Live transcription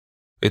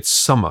It's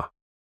summer,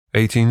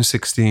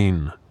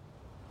 1816.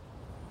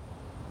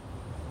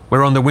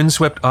 We're on the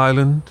windswept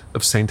island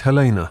of St.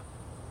 Helena.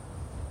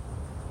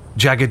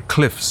 Jagged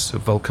cliffs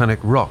of volcanic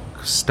rock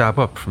stab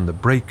up from the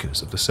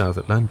breakers of the South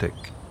Atlantic.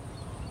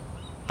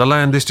 The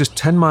land is just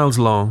 10 miles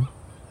long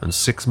and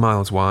 6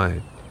 miles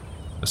wide,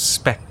 a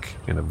speck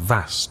in a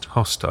vast,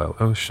 hostile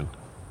ocean.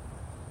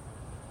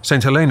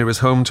 St. Helena is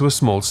home to a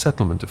small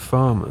settlement of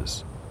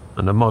farmers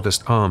and a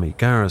modest army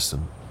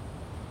garrison.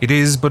 It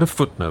is but a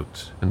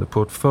footnote in the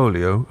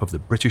portfolio of the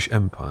British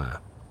Empire.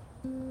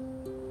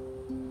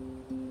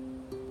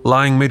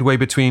 Lying midway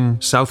between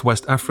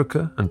Southwest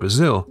Africa and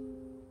Brazil,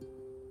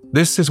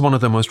 this is one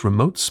of the most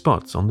remote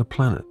spots on the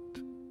planet.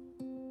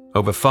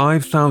 Over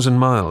 5,000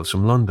 miles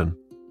from London.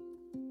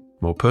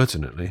 More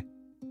pertinently,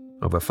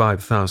 over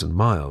 5,000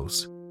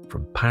 miles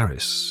from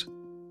Paris.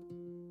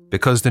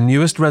 Because the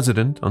newest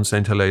resident on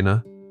St.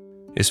 Helena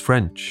is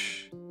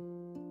French.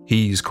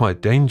 He's quite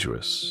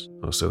dangerous,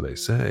 or so they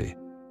say.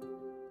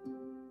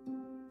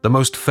 The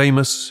most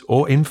famous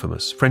or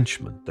infamous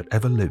Frenchman that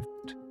ever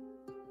lived.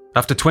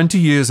 After 20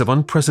 years of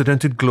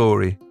unprecedented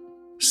glory,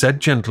 said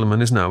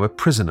gentleman is now a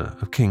prisoner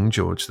of King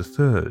George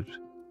III.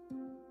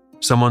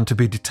 Someone to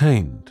be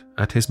detained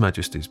at His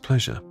Majesty's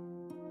pleasure.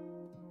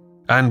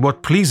 And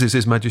what pleases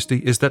His Majesty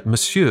is that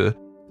Monsieur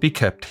be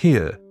kept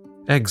here,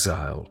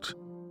 exiled,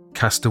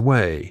 cast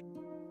away,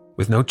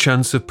 with no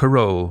chance of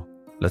parole,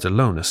 let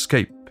alone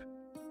escape,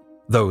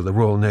 though the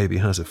Royal Navy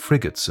has a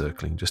frigate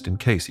circling just in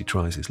case he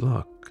tries his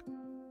luck.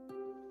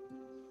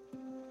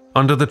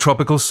 Under the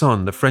tropical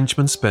sun, the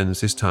Frenchman spends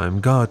his time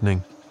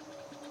gardening.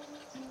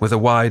 With a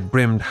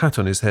wide-brimmed hat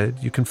on his head,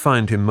 you can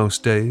find him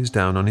most days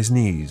down on his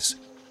knees,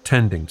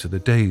 tending to the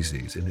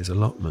daisies in his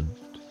allotment.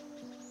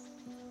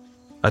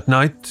 At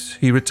night,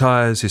 he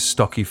retires his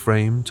stocky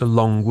frame to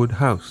Longwood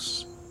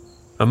House,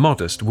 a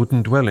modest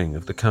wooden dwelling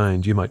of the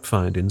kind you might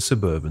find in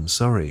suburban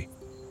Surrey.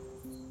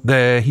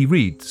 There he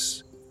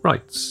reads,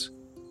 writes,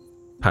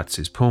 pats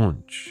his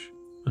paunch,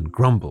 and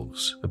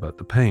grumbles about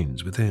the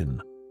pains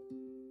within.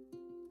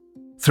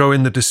 Throw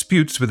in the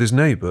disputes with his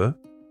neighbour,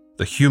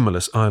 the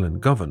humorless island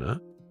governor,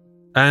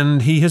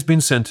 and he has been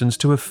sentenced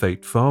to a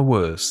fate far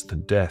worse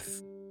than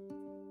death.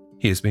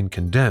 He has been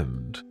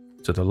condemned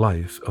to the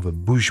life of a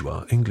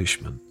bourgeois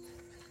Englishman.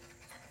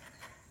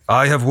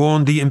 I have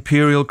worn the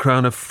imperial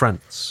crown of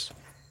France,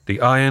 the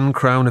iron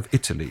crown of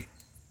Italy,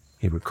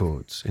 he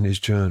records in his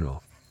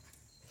journal.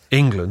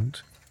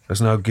 England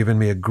has now given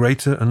me a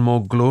greater and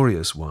more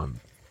glorious one,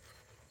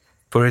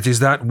 for it is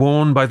that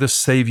worn by the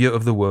Saviour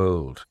of the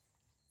world,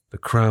 the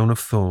crown of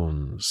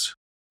thorns.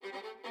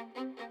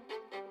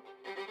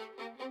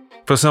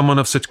 For someone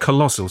of such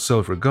colossal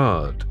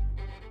self-regard,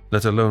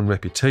 let alone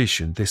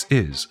reputation, this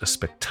is a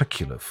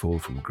spectacular fall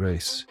from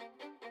grace.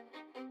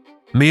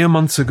 Mere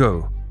months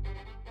ago,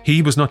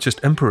 he was not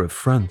just Emperor of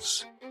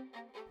France,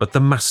 but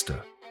the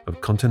master of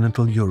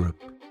continental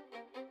Europe,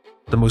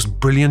 the most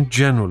brilliant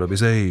general of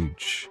his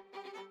age,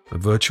 a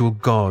virtual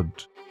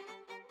god,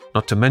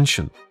 not to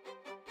mention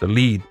the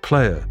lead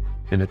player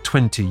in a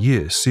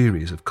 20-year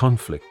series of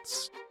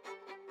conflicts,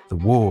 the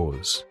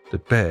wars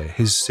that bear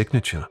his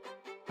signature.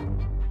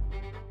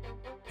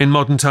 In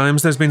modern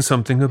times, there's been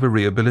something of a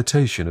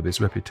rehabilitation of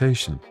his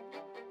reputation.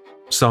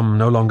 Some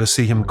no longer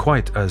see him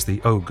quite as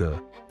the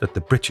ogre that the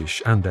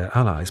British and their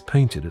allies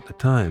painted at the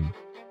time.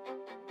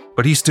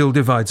 But he still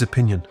divides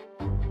opinion,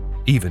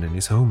 even in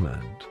his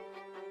homeland.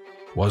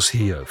 Was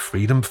he a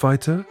freedom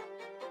fighter?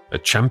 A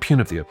champion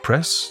of the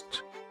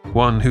oppressed?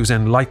 One whose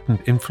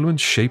enlightened influence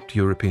shaped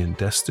European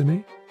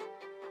destiny?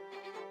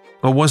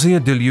 Or was he a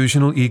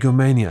delusional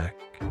egomaniac,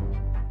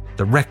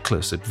 the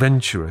reckless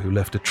adventurer who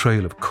left a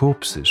trail of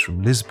corpses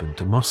from Lisbon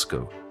to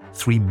Moscow,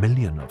 3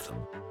 million of them?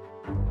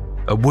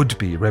 A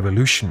would-be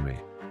revolutionary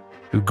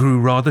who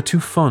grew rather too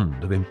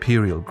fond of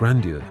imperial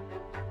grandeur?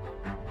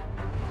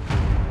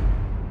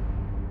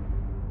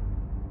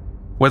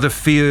 Whether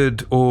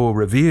feared or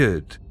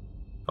revered,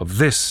 of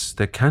this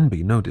there can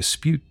be no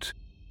dispute.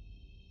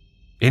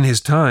 In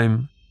his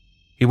time,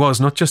 he was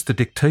not just the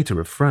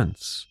dictator of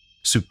France,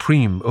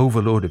 supreme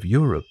overlord of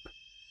Europe,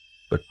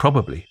 but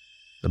probably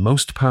the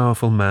most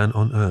powerful man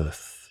on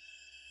earth.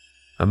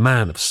 A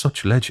man of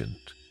such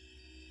legend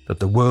that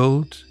the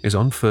world is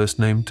on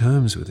first-name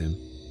terms with him.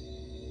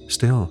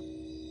 Still,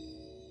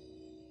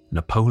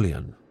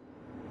 Napoleon.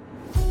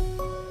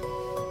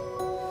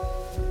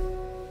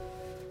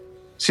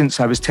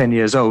 Since I was 10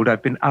 years old,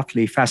 I've been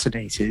utterly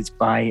fascinated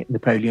by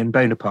Napoleon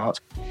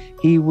Bonaparte.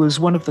 He was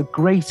one of the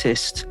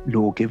greatest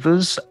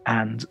lawgivers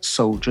and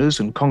soldiers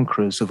and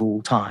conquerors of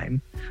all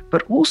time,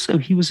 but also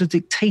he was a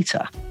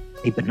dictator,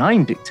 a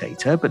benign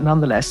dictator, but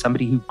nonetheless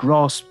somebody who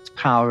grasped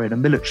power in a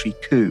military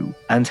coup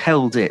and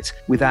held it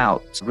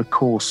without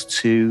recourse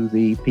to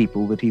the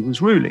people that he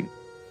was ruling.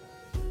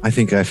 I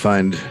think I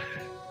find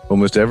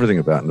almost everything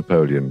about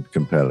Napoleon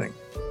compelling.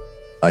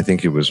 I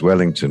think it was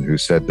Wellington who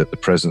said that the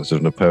presence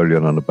of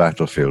Napoleon on a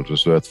battlefield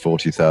was worth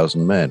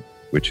 40,000 men,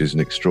 which is an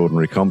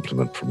extraordinary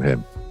compliment from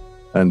him.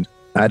 And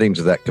adding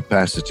to that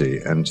capacity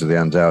and to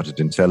the undoubted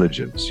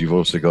intelligence, you've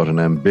also got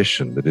an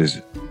ambition that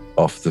is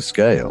off the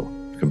scale,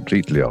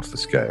 completely off the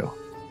scale.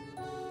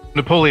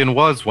 Napoleon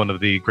was one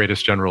of the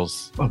greatest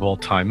generals of all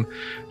time.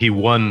 He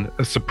won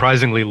a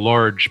surprisingly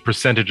large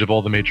percentage of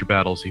all the major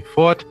battles he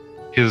fought.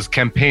 His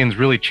campaigns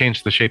really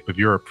changed the shape of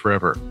Europe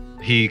forever.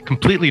 He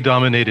completely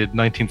dominated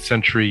 19th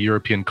century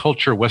European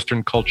culture,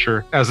 Western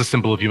culture, as a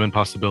symbol of human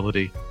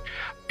possibility.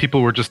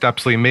 People were just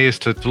absolutely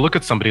amazed to look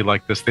at somebody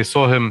like this. They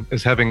saw him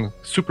as having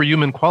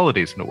superhuman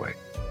qualities in a way.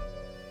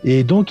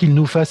 Et donc, il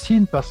nous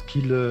fascine parce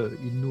qu'il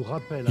nous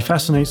rappelle. He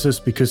fascinates us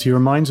because he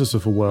reminds us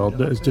of a world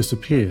that has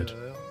disappeared.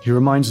 He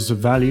reminds us of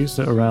values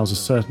that arouse a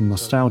certain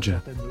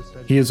nostalgia.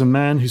 He is a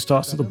man who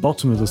starts at the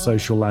bottom of the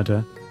social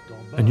ladder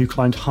and who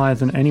climbed higher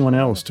than anyone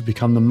else to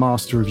become the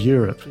master of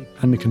Europe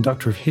and the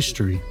conductor of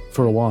history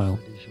for a while.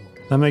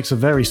 That makes a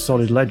very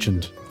solid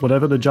legend,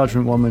 whatever the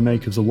judgment one may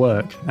make of the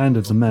work and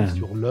of the man.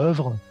 Sur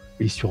l'œuvre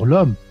et sur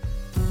l'homme.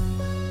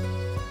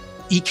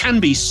 He can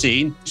be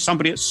seen as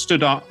somebody that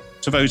stood up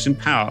to those in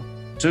power,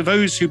 to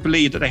those who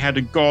believed that they had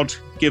a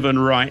God-given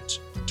right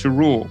to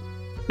rule.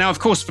 Now, of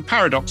course, the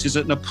paradox is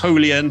that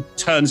Napoleon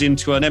turns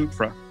into an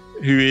emperor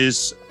who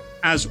is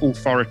as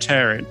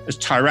authoritarian, as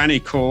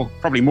tyrannical,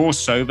 probably more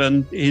so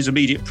than his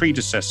immediate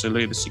predecessor,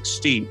 Louis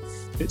XVI.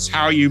 It's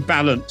how you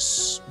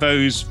balance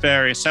those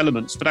various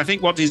elements. But I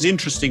think what is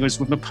interesting is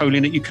with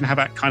Napoleon that you can have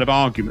that kind of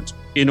argument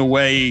in a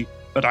way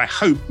that I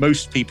hope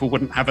most people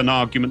wouldn't have an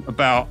argument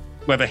about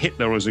whether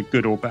Hitler was a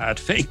good or bad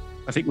thing.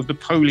 I think with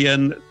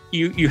Napoleon,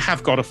 you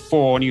have got a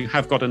for and you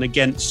have got an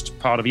against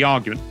part of the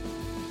argument.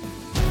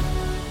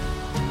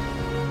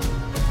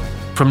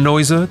 From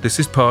Noiser, this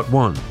is part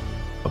 1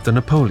 of the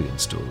Napoleon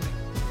story.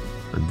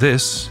 And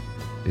this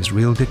is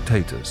Real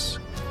Dictators.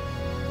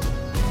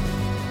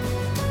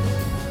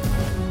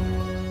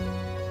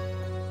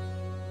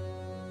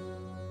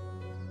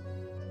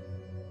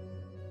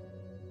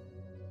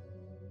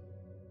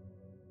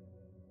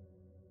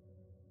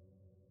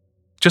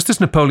 Just as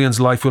Napoleon's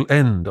life will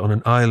end on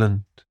an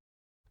island,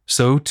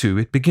 so too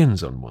it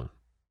begins on one.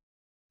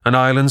 An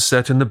island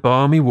set in the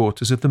balmy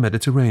waters of the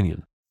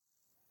Mediterranean.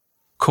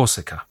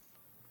 Corsica.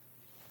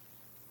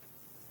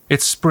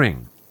 It's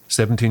spring,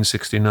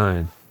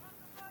 1769.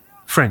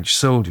 French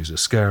soldiers are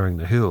scouring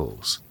the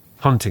hills,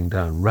 hunting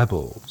down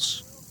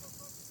rebels.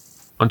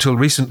 Until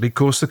recently,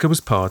 Corsica was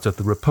part of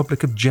the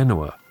Republic of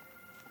Genoa,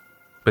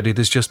 but it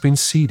has just been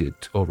ceded,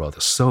 or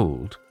rather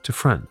sold, to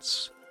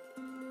France.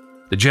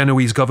 The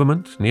Genoese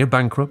government, near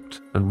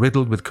bankrupt and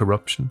riddled with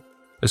corruption,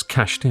 has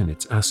cashed in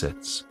its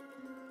assets,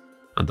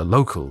 and the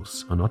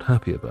locals are not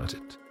happy about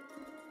it.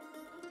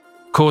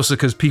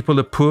 Corsica's people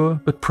are poor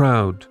but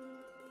proud.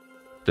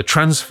 The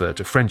transfer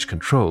to French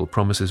control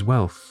promises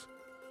wealth,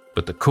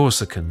 but the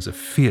Corsicans are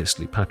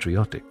fiercely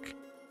patriotic,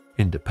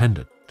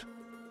 independent.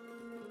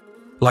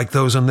 Like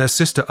those on their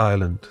sister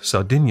island,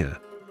 Sardinia,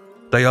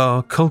 they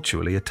are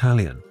culturally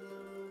Italian.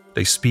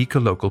 They speak a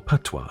local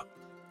patois.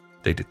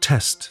 They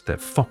detest their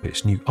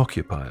foppish new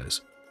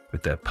occupiers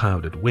with their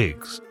powdered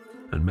wigs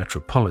and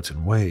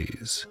metropolitan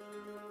ways.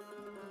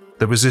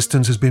 The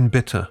resistance has been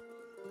bitter.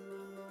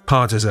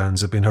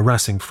 Partisans have been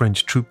harassing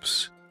French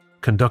troops,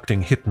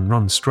 conducting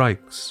hit-and-run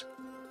strikes,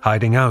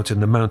 hiding out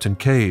in the mountain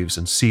caves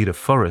and cedar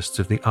forests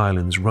of the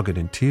island's rugged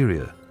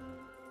interior.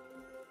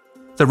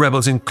 The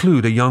rebels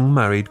include a young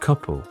married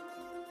couple.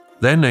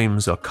 Their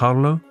names are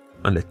Carlo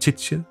and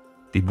Letizia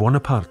di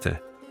Buonaparte,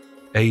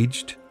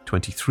 aged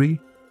 23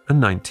 and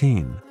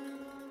 19.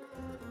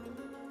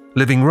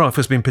 Living rough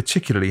has been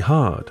particularly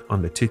hard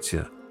on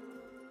Letizia,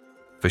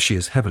 for she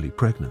is heavily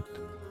pregnant.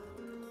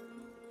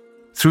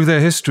 Through their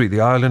history, the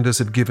islanders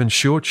had given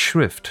short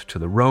shrift to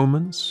the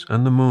Romans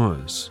and the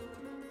Moors,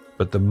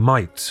 but the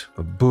might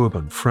of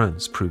Bourbon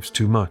France proves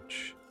too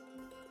much.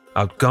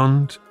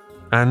 Outgunned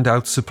and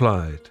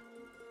outsupplied,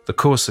 the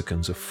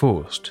Corsicans are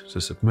forced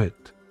to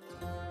submit.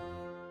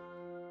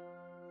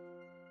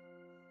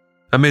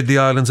 Amid the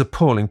island's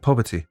appalling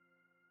poverty,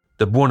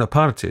 the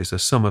Buonapartes are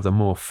some of the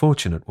more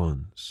fortunate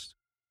ones.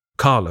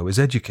 Carlo is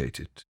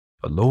educated,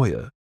 a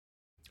lawyer,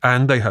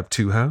 and they have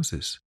 2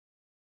 houses.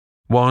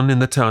 One in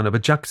the town of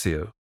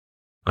Ajaccio,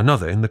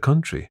 another in the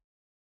country.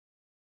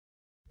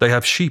 They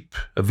have sheep,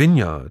 a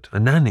vineyard, a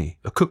nanny,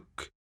 a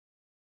cook.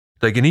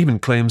 They can even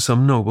claim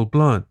some noble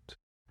blood,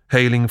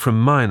 hailing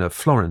from minor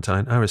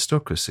Florentine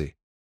aristocracy.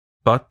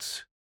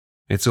 But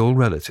it's all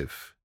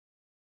relative.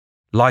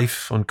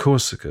 Life on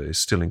Corsica is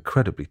still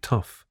incredibly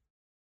tough.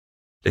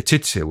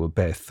 Letizia will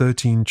bear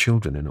 13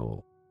 children in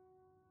all,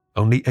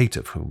 only 8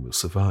 of whom will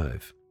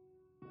survive.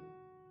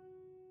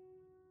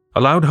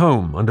 Allowed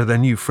home under their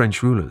new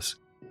French rulers,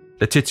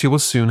 Letizia will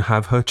soon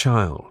have her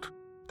child,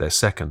 their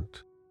second.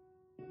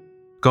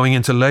 Going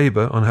into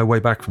labour on her way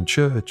back from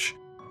church,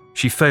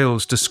 she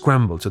fails to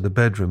scramble to the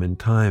bedroom in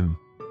time.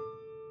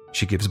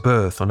 She gives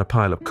birth on a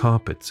pile of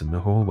carpets in the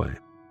hallway.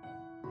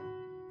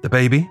 The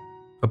baby,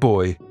 a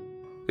boy,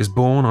 is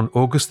born on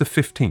August the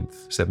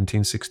 15th,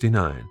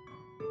 1769.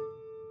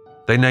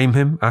 They name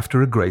him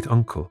after a great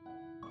uncle,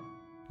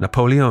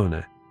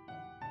 Napoleone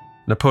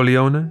di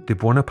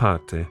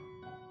Buonaparte.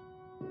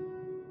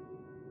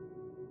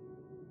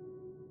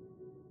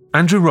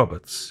 Andrew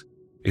Roberts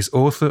is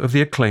author of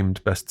the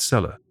acclaimed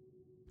bestseller,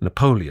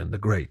 Napoleon the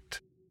Great.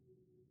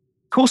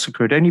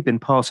 Corsica had only been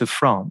part of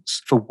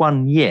France for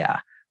 1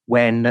 year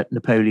when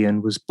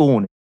Napoleon was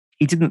born.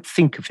 He didn't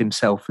think of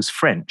himself as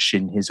French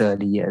in his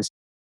early years.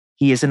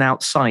 He is an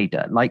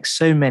outsider, like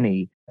so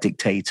many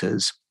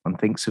dictators. One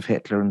thinks of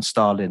Hitler and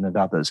Stalin and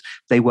others.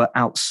 They were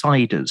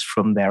outsiders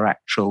from their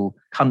actual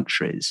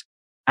countries.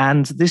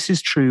 And this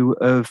is true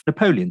of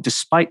Napoleon,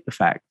 despite the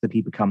fact that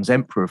he becomes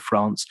Emperor of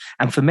France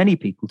and for many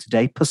people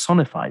today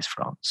personifies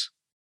France.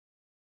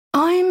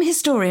 I'm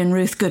historian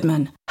Ruth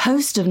Goodman,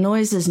 host of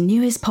Noiser's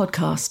newest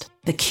podcast,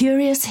 The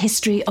Curious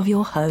History of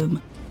Your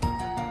Home.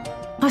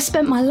 I've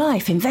spent my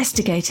life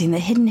investigating the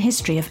hidden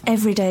history of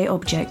everyday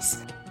objects.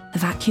 The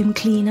vacuum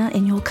cleaner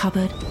in your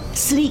cupboard,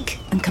 sleek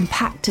and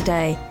compact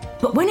today,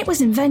 but when it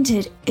was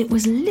invented, it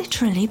was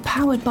literally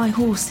powered by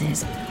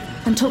horses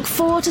and took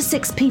 4 to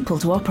 6 people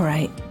to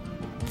operate.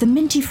 The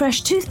minty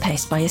fresh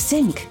toothpaste by a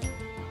sink.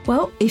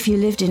 Well, if you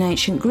lived in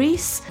ancient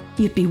Greece,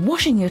 you'd be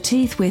washing your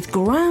teeth with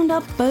ground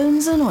up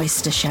bones and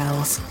oyster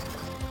shells.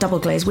 Double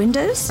glazed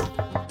windows?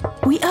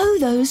 We owe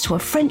those to a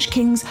French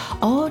king's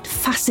odd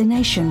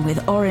fascination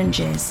with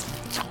oranges.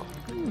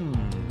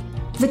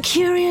 The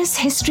Curious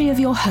History of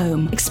Your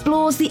Home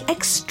explores the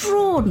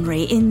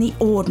extraordinary in the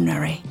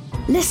ordinary.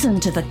 Listen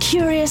to The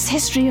Curious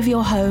History of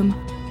Your Home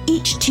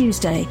each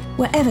Tuesday,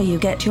 wherever you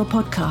get your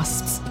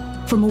podcasts.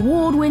 From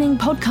award-winning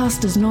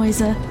podcasters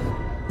Noiser,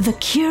 The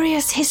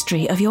Curious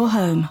History of Your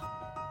Home.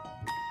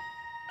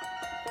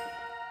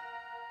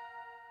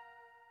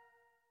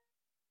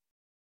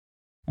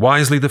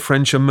 Wisely, the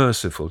French are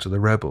merciful to the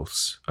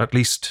rebels, at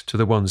least to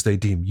the ones they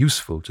deem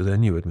useful to their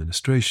new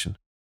administration.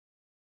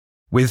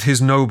 With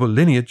his noble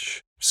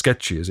lineage,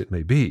 sketchy as it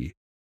may be,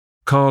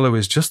 Carlo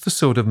is just the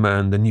sort of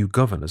man the new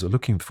governors are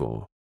looking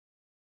for.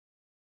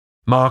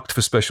 Marked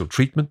for special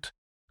treatment,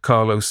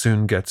 Carlo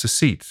soon gets a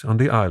seat on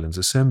the island's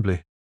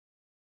assembly.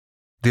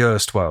 The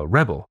erstwhile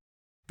rebel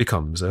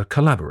becomes a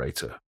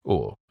collaborator,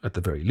 or, at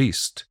the very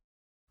least,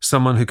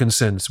 someone who can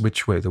sense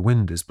which way the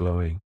wind is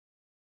blowing.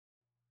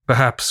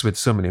 Perhaps with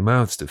so many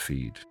mouths to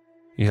feed,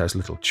 he has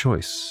little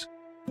choice.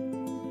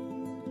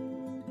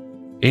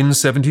 In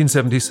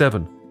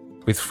 1777,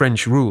 with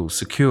French rule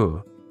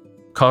secure,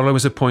 Carlo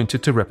is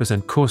appointed to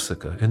represent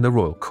Corsica in the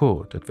royal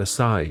court at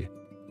Versailles.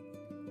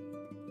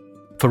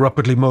 For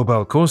rapidly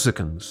mobile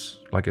Corsicans,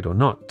 like it or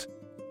not,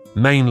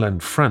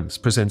 mainland France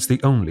presents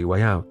the only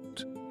way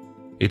out.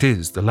 It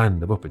is the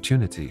land of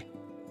opportunity.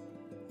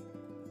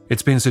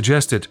 It's been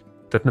suggested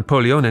that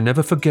Napoleon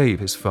never forgave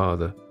his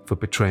father for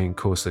betraying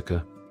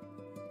Corsica.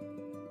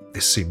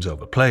 This seems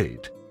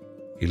overplayed.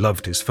 He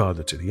loved his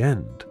father to the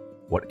end.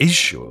 What is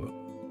sure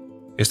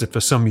is that for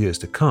some years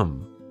to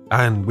come,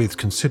 and with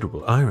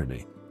considerable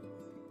irony,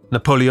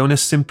 Napoleon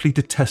simply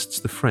detests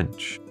the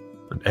French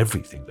and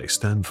everything they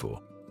stand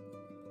for.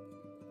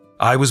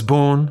 I was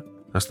born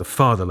as the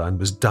fatherland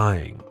was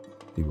dying,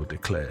 he will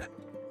declare,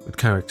 with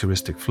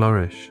characteristic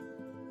flourish.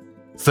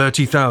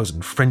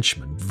 30,000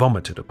 Frenchmen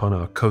vomited upon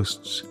our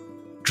coasts,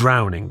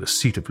 drowning the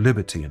seat of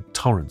liberty in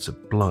torrents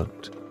of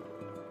blood.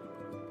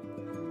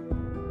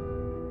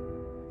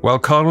 While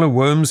Carlo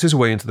worms his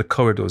way into the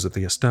corridors of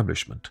the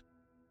establishment,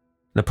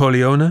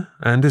 Napoleon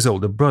and his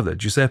older brother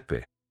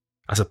Giuseppe,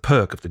 as a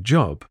perk of the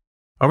job,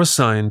 are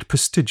assigned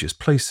prestigious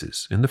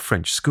places in the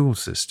French school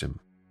system.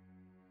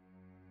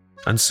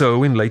 And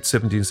so, in late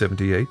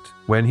 1778,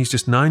 when he's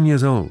just 9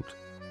 years old,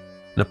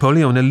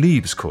 Napoleon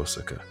leaves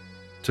Corsica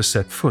to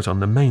set foot on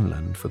the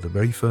mainland for the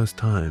very first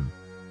time.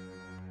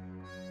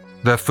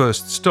 Their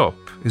first stop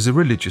is a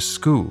religious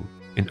school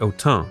in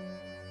Autun,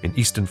 in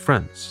eastern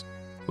France,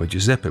 where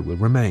Giuseppe will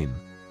remain.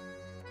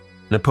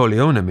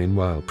 Napoleon,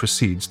 meanwhile,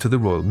 proceeds to the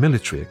Royal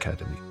Military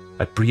Academy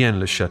at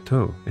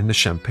Brienne-le-Château in the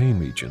Champagne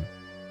region.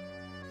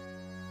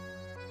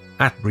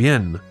 At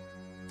Brienne,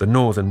 the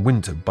northern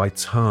winter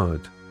bites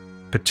hard,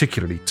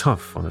 particularly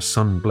tough on a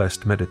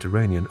sun-blessed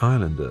Mediterranean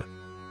islander.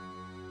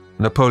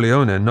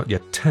 Napoleon, not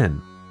yet 10,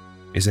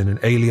 is in an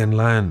alien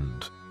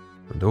land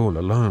and all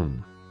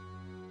alone.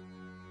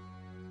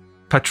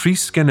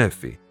 Patrice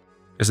Geneffi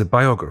is a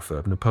biographer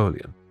of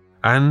Napoleon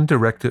and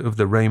director of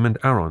the Raymond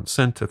Aron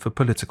Center for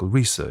Political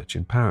Research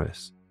in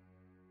Paris.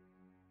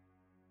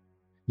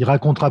 Il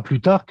racontera plus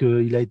tard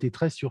qu'il a été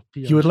très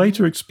surpris. He would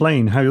later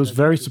explain how he was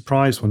very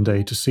surprised one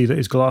day to see that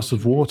his glass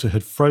of water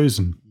had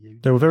frozen.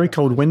 There were very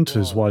cold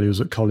winters while he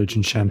was at college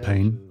in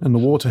Champagne, and the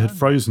water had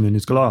frozen in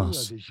his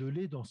glass.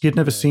 He had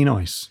never seen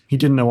ice. He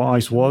didn't know what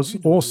ice was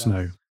or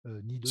snow.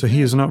 So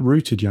he is an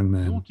uprooted young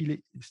man.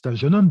 C'est un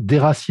jeune homme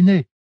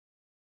déraciné.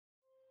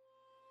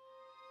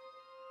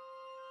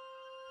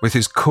 With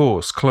his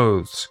coarse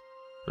clothes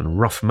and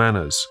rough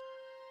manners,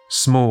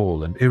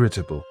 small and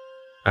irritable,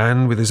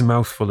 and with his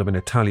mouthful of an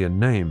Italian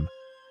name,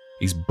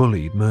 he's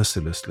bullied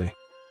mercilessly.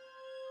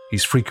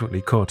 He's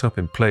frequently caught up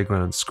in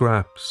playground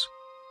scraps.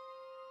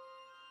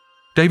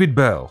 David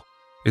Bell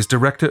is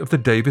director of the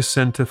Davis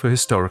Center for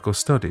Historical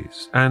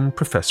Studies and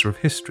professor of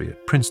history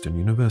at Princeton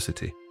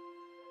University.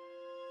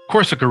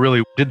 Corsica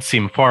really did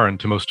seem foreign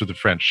to most of the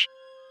French.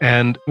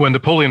 And when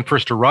Napoleon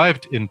first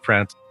arrived in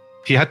France,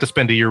 he had to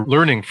spend a year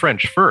learning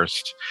French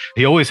first.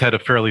 He always had a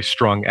fairly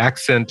strong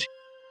accent.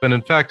 And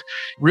in fact,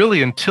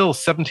 really until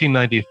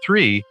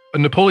 1793,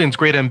 Napoleon's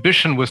great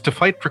ambition was to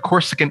fight for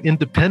Corsican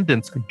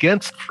independence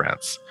against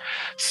France.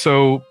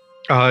 So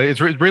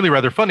it's really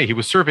rather funny. He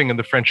was serving in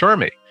the French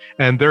army,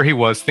 and there he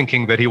was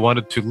thinking that he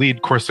wanted to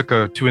lead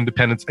Corsica to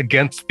independence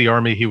against the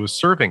army he was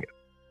serving in.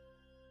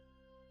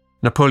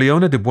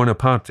 Napoleone de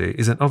Bonaparte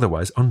is an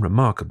otherwise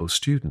unremarkable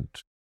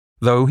student,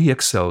 though he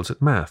excels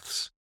at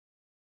maths.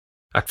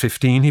 At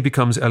 15, he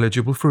becomes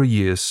eligible for a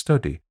year's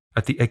study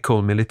at the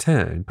École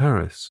Militaire in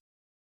Paris.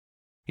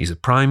 He's a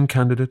prime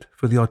candidate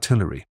for the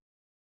artillery.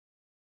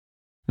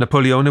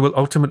 Napoleone will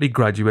ultimately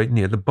graduate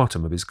near the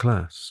bottom of his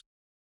class.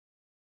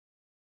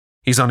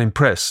 He's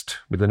unimpressed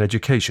with an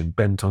education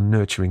bent on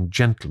nurturing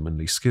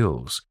gentlemanly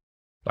skills,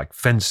 like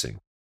fencing,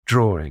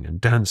 drawing,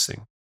 and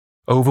dancing,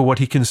 over what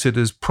he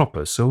considers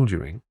proper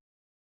soldiering.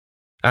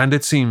 And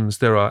it seems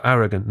there are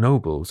arrogant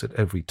nobles at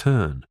every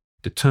turn,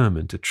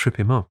 determined to trip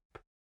him up.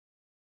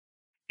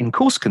 In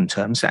Corsican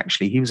terms,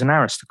 actually, he was an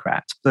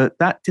aristocrat, but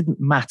that didn't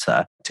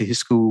matter to his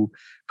school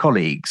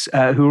colleagues,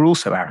 who were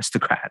also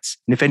aristocrats.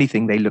 And if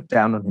anything, they looked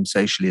down on him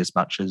socially as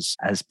much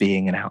as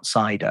being an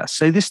outsider.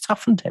 So this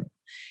toughened him.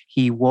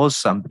 He was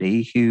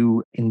somebody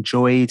who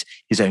enjoyed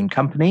his own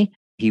company.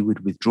 He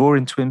would withdraw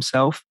into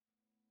himself.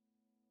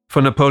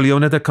 For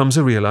Napoleon, there comes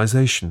a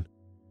realization.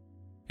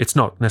 It's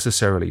not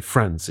necessarily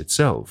France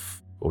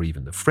itself, or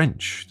even the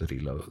French, that he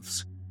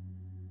loathes.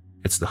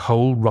 It's the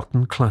whole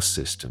rotten class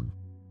system.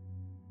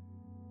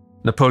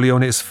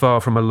 Napoleon is far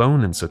from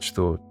alone in such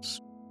thoughts.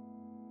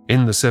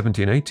 In the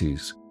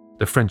 1780s,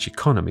 the French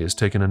economy has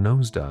taken a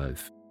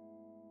nosedive.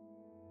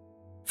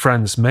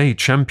 France may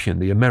champion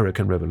the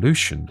American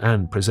Revolution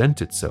and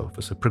present itself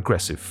as a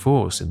progressive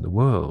force in the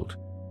world,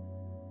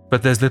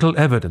 but there's little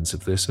evidence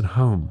of this at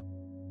home.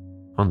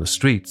 On the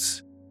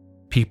streets,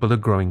 people are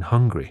growing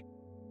hungry,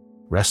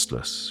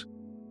 restless.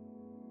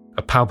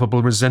 A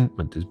palpable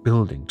resentment is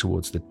building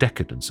towards the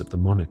decadence of the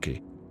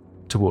monarchy,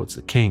 towards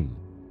the king,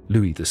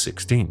 Louis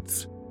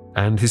XVI,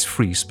 and his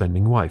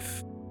free-spending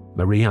wife,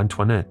 Marie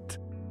Antoinette.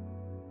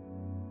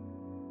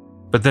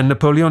 But then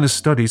Napoleon's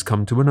studies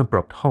come to an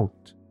abrupt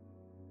halt.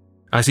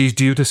 As he's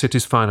due to sit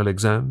his final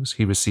exams,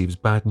 he receives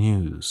bad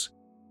news.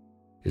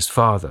 His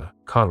father,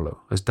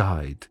 Carlo, has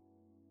died.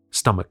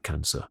 Stomach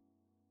cancer.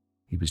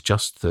 He was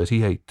just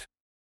 38.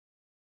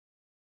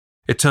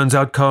 It turns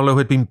out Carlo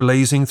had been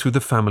blazing through the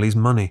family's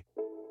money,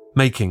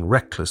 making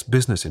reckless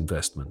business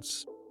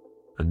investments.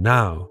 And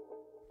now,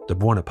 the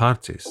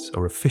Buonapartes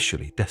are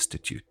officially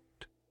destitute.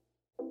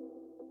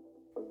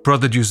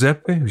 Brother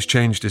Giuseppe, who's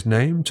changed his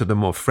name to the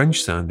more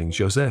French-sounding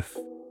Joseph,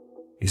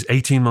 is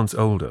 18 months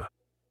older,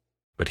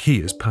 but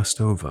he has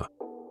passed over.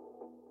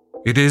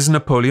 It is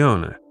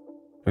Napoleone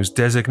who's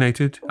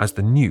designated as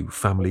the new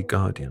family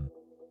guardian.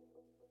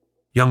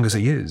 Young as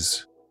he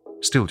is,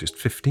 still just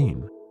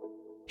 15,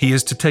 he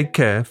is to take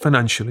care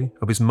financially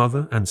of his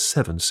mother and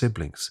 7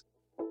 siblings.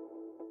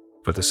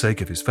 For the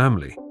sake of his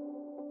family,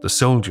 the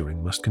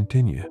soldiering must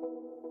continue.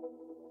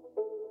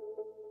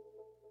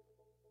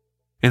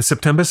 In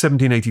September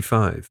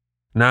 1785,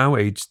 now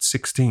aged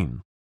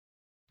 16,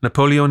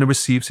 Napoleon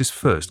receives his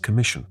first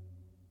commission.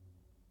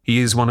 He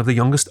is one of the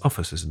youngest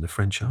officers in the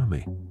French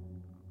army.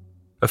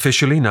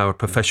 Officially now a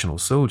professional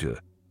soldier,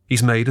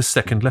 he's made a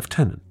second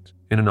lieutenant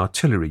in an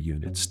artillery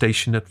unit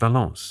stationed at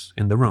Valence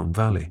in the Rhone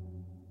Valley.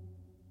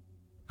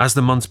 As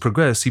the months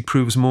progress, he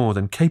proves more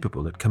than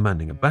capable at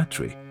commanding a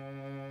battery.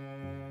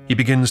 He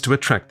begins to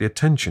attract the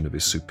attention of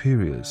his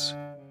superiors,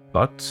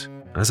 but,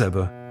 as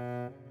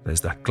ever,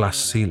 there's that glass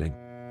ceiling,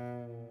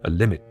 a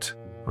limit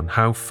on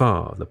how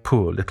far the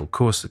poor little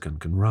Corsican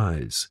can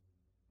rise.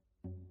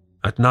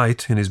 At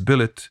night, in his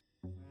billet,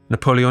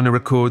 Napoleon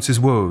records his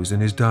woes in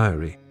his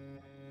diary,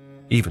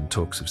 even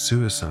talks of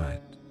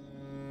suicide.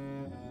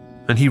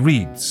 And he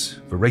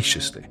reads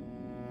voraciously,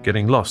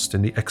 getting lost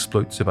in the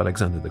exploits of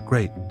Alexander the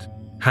Great,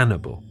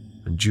 Hannibal,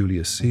 and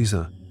Julius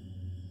Caesar,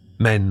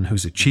 men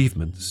whose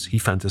achievements he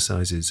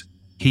fantasizes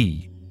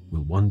he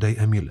will one day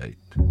emulate.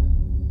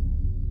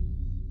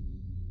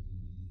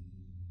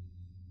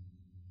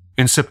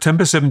 In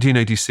September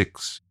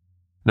 1786,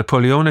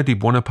 Napoleone di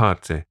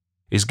Buonaparte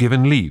is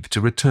given leave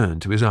to return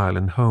to his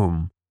island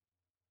home.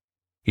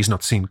 He's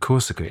not seen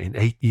Corsica in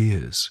 8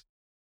 years.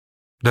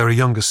 There are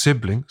younger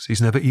siblings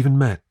he's never even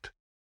met.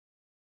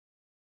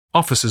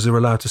 Officers are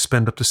allowed to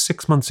spend up to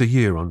 6 months a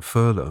year on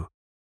furlough.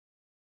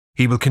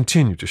 He will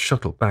continue to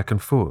shuttle back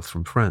and forth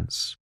from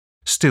France,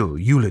 still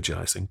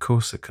eulogizing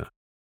Corsica,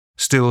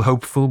 still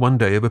hopeful one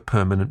day of a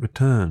permanent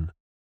return.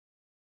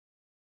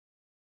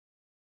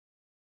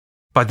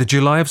 By the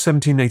July of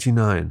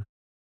 1789,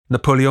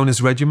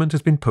 Napoleon's regiment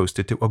has been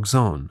posted to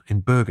Auxonne in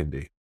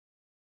Burgundy.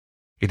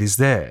 It is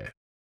there,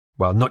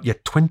 while not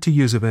yet 20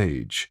 years of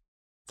age,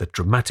 that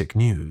dramatic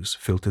news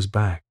filters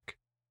back.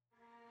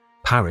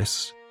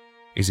 Paris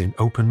is in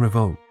open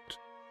revolt.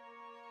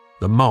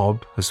 The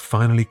mob has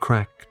finally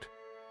cracked.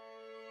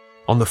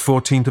 On the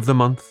 14th of the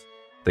month,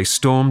 they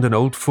stormed an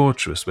old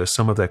fortress where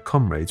some of their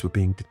comrades were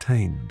being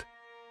detained,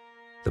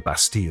 the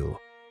Bastille.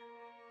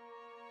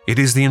 It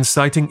is the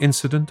inciting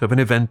incident of an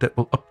event that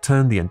will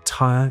upturn the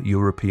entire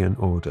European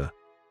order.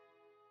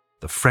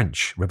 The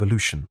French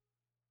Revolution.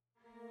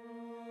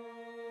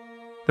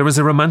 There is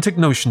a romantic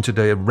notion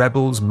today of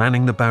rebels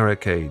manning the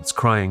barricades,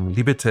 crying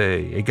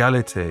liberté,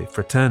 égalité,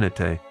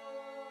 fraternité.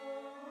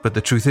 But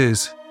the truth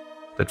is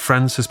that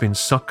France has been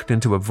sucked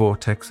into a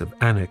vortex of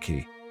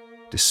anarchy,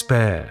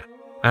 despair,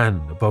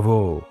 and, above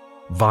all,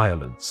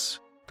 violence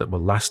that will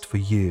last for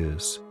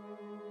years.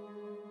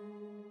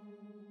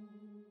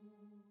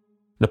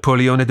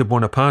 Napoleon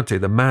Bonaparte,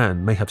 the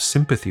man, may have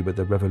sympathy with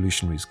the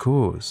revolutionary's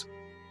cause,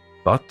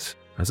 but,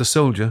 as a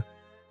soldier,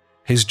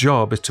 his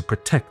job is to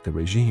protect the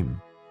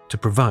regime, to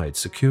provide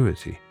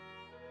security.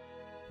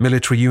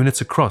 Military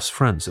units across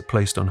France are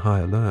placed on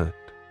high alert.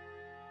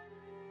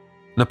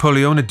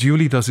 Napoleon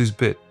duly does his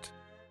bit,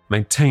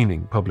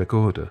 maintaining public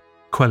order,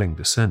 quelling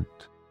dissent,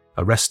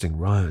 arresting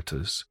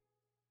rioters.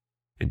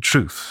 In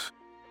truth,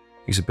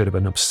 he's a bit of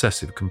an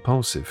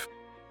obsessive-compulsive.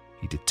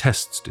 He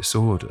detests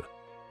disorder,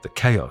 the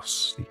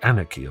chaos, the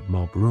anarchy of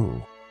mob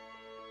rule.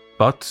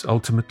 But,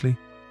 ultimately,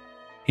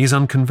 he's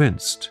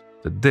unconvinced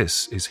that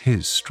this is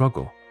his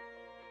struggle.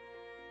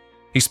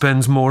 He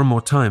spends more and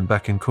more time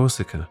back in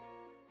Corsica.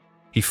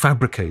 He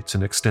fabricates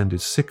an extended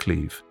sick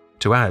leave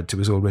to add to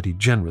his already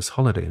generous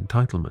holiday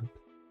entitlement.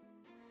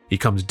 He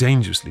comes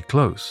dangerously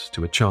close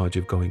to a charge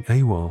of going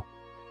AWOL.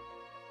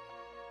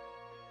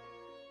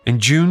 In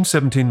June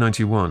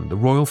 1791, the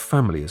royal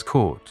family is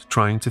caught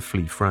trying to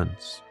flee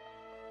France.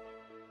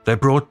 They're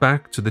brought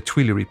back to the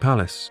Tuileries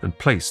Palace and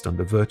placed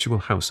under virtual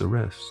house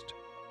arrest.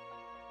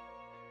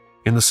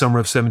 In the summer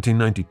of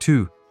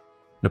 1792,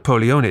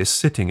 Napoleon is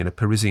sitting in a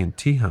Parisian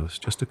tea house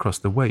just across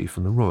the way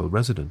from the royal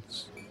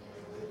residence.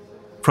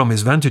 From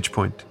his vantage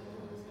point,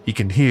 he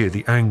can hear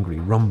the angry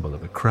rumble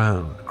of a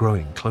crowd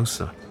growing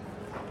closer,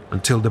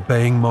 until the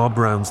baying mob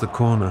rounds the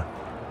corner.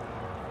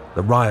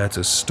 The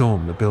rioters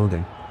storm the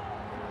building.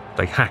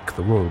 They hack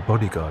the royal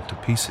bodyguard to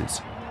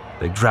pieces.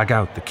 They drag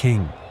out the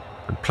king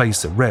and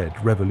place a red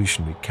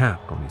revolutionary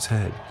cap on his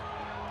head.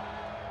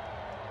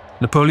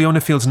 Napoleon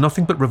feels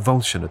nothing but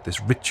revulsion at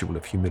this ritual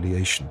of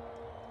humiliation.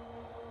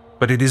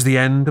 But it is the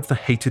end of the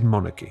hated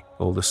monarchy,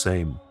 all the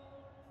same.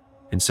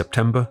 In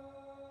September,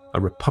 a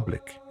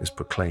republic is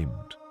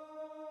proclaimed.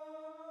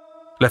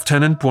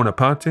 Lieutenant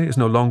Bonaparte is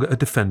no longer a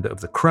defender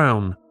of the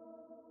crown,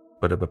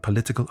 but of a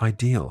political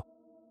ideal.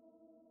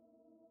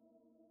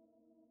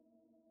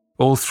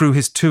 All through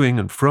his toing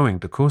and froing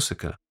to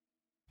Corsica,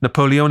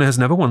 Napoleon has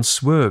never once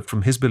swerved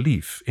from his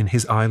belief in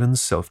his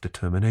island's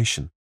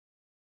self-determination.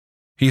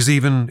 He's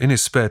even, in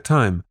his spare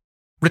time,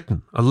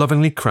 written a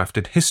lovingly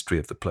crafted history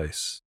of the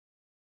place.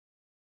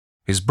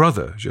 His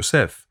brother,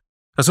 Joseph,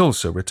 has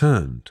also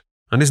returned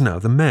and is now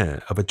the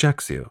mayor of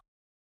Ajaccio.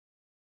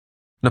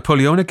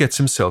 Napoleon gets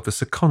himself a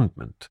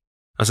secondment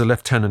as a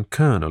lieutenant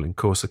colonel in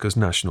Corsica's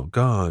National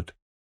Guard.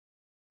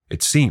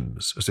 It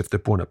seems as if the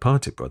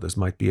Bonaparte brothers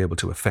might be able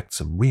to effect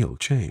some real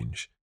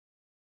change.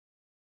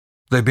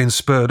 They've been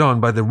spurred on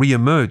by the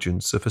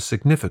re-emergence of a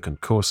significant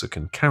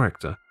Corsican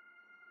character,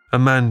 a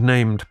man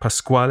named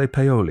Pasquale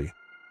Paoli.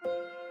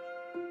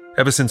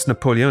 Ever since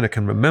Napoleon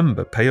can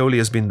remember, Paoli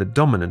has been the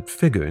dominant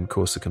figure in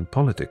Corsican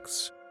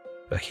politics,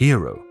 a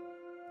hero,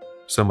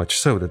 so much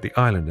so that the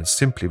islanders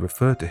simply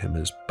refer to him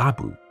as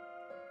Babu,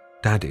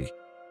 Daddy.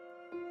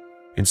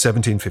 In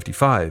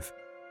 1755,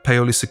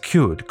 Paoli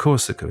secured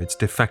Corsica its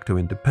de facto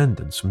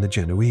independence from the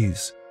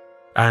Genoese,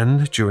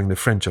 and during the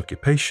French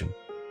occupation,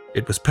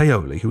 it was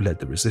Paoli who led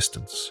the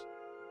resistance,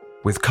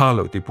 with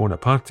Carlo di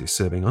Buonaparte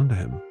serving under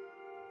him.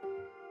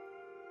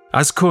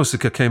 As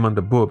Corsica came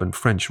under Bourbon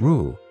French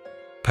rule,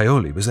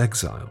 Paoli was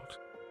exiled.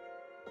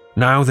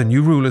 Now the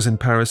new rulers in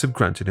Paris have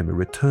granted him a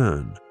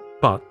return,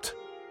 but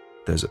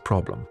there's a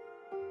problem.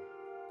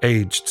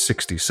 Aged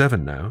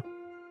 67 now,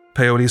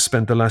 Paoli has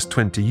spent the last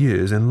 20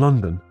 years in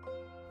London,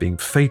 being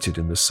feted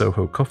in the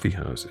Soho coffee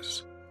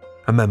houses,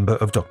 a member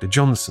of Dr.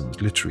 Johnson's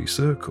literary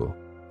circle.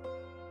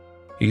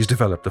 He's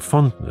developed a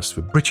fondness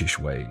for British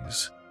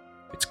ways,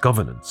 its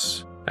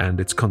governance,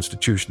 and its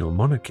constitutional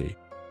monarchy.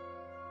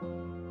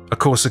 A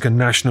Corsican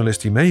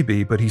nationalist he may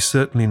be, but he's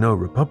certainly no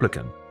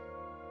Republican.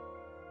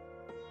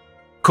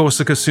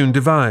 Corsica soon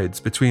divides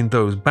between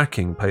those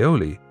backing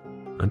Paoli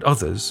and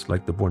others,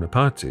 like the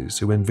Buonapartes,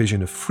 who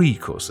envision a free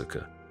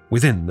Corsica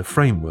within the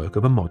framework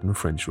of a modern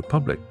French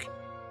republic.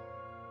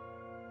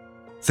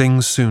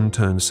 Things soon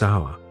turn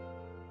sour.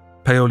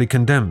 Paoli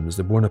condemns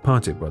the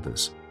Buonaparte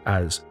brothers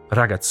as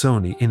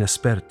ragazzoni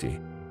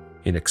inesperti,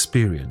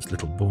 inexperienced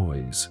little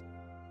boys.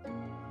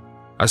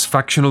 As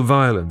factional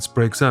violence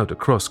breaks out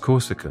across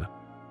Corsica,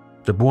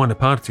 the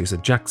Buonaparte's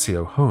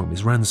Ajaccio home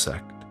is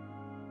ransacked.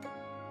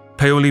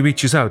 Paoli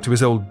reaches out to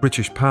his old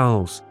British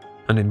pals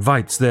and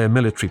invites their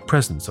military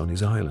presence on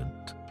his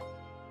island.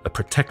 A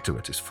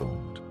protectorate is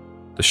formed,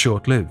 the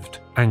short-lived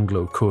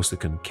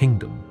Anglo-Corsican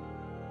kingdom.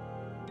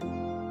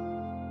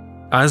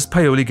 As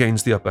Paoli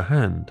gains the upper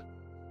hand,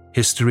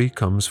 history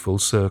comes full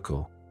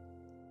circle.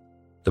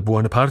 The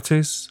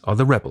Buonapartes are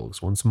the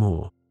rebels once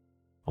more,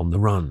 on the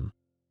run,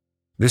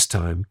 this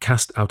time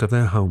cast out of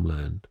their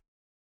homeland.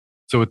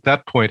 So at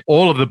that point,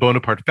 all of the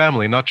Bonaparte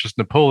family, not just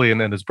Napoleon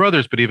and his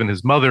brothers, but even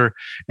his mother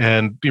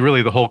and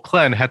really the whole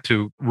clan had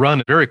to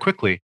run very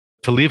quickly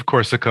to leave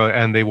Corsica,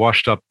 and they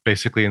washed up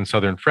basically in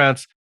southern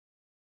France.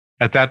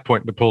 At that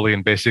point,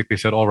 Napoleon basically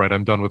said, all right,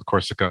 I'm done with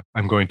Corsica.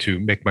 I'm going to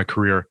make my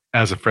career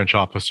as a French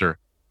officer.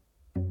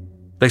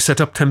 They set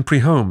up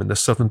temporary home in the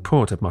southern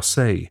port of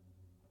Marseille.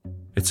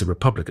 It's a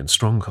Republican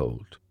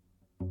stronghold.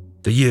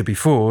 The year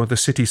before, the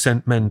city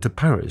sent men to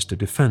Paris to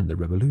defend the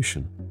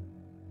revolution.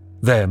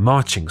 Their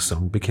marching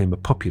song became a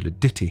popular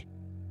ditty.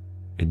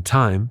 In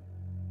time,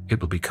 it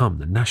will become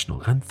the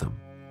national anthem,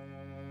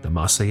 the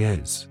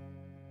Marseillaise.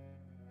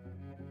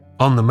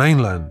 On the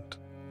mainland,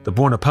 the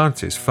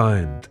Bonapartes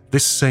find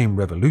this same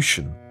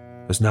revolution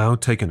has now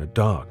taken a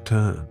dark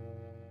turn.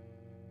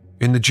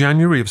 In the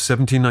January of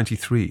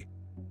 1793,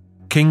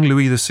 King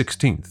Louis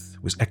XVI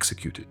was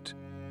executed.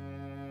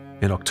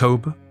 In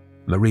October,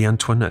 Marie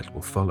Antoinette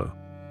will follow.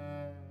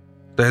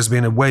 There's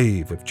been a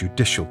wave of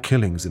judicial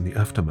killings in the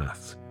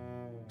aftermath,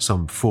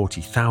 some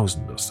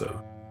 40,000 or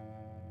so.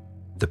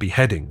 The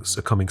beheadings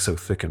are coming so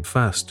thick and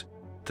fast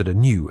that a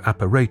new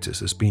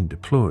apparatus has been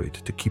deployed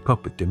to keep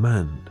up with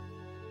demand,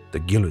 the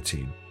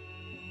guillotine.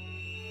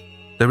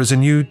 There is a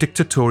new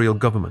dictatorial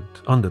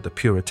government under the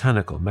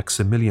puritanical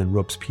Maximilien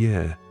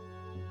Robespierre.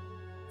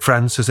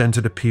 France has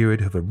entered a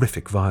period of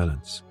horrific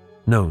violence,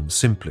 known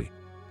simply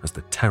as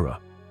the Terror.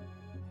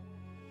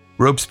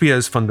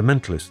 Robespierre's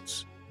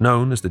fundamentalists,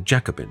 known as the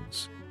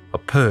Jacobins, are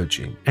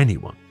purging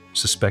anyone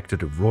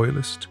suspected of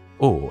royalist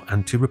or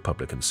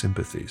anti-republican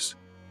sympathies.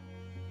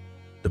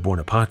 The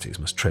Bonapartes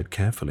must tread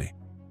carefully.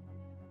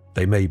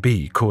 They may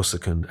be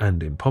Corsican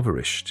and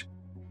impoverished,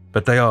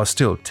 but they are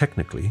still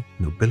technically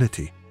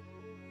nobility.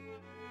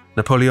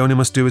 Napoleon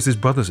must do as his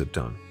brothers have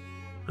done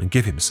and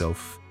give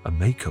himself a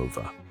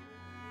makeover.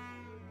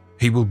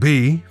 He will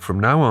be, from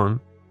now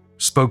on,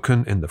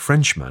 spoken in the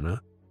French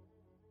manner,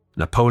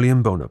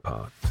 Napoleon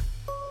Bonaparte.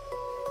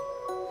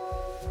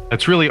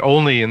 It's really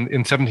only in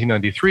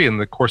 1793, in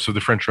the course of the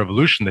French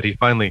Revolution, that he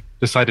finally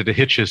decided to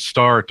hitch his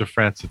star to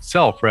France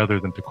itself rather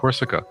than to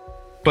Corsica.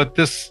 But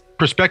this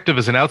perspective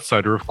as an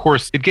outsider, of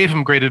course, it gave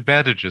him great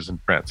advantages in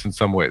France in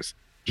some ways.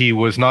 He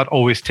was not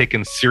always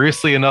taken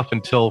seriously enough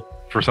until,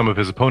 for some of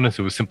his opponents,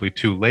 it was simply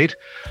too late.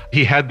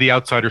 He had the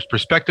outsider's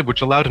perspective,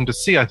 which allowed him to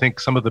see, I think,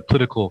 some of the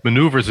political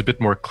maneuvers a bit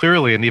more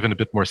clearly and even a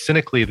bit more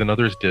cynically than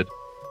others did.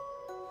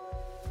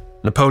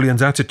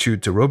 Napoleon's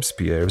attitude to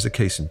Robespierre is a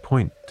case in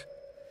point.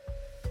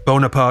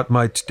 Bonaparte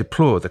might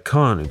deplore the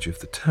carnage of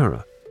the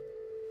Terror,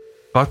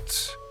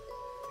 but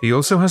he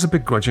also has a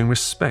begrudging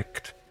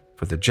respect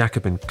for the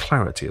Jacobin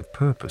clarity of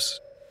purpose.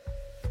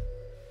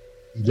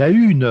 Il a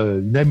eu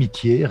une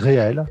amitié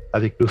réelle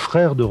avec le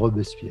frère de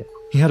Robespierre.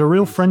 He had a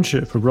real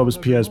friendship with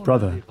Robespierre's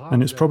brother,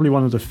 and it's probably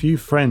one of the few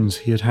friends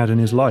he had in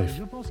his life.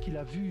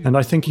 And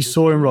I think he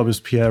saw in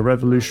Robespierre a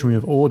revolutionary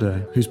of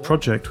order whose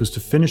project was to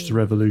finish the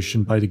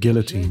revolution by the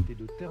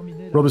guillotine.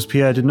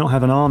 Robespierre did not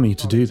have an army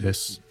to do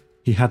this.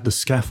 He had the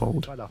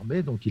scaffold.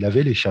 Donc il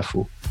avait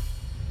l'échafaud.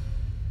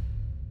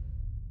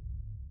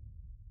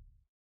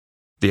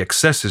 The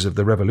excesses of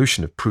the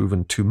revolution have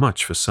proven too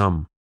much for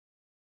some.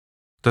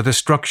 The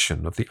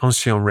destruction of the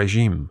Ancien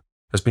Régime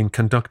has been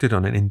conducted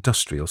on an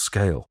industrial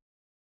scale.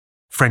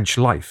 French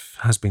life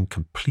has been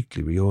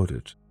completely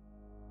reordered.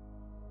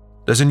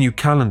 There's a new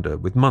calendar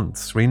with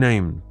months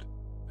renamed,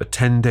 a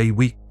 10-day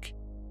week,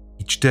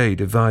 each day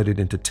divided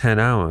into 10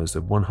 hours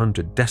of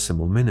 100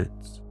 decimal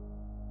minutes.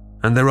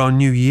 And there are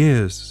new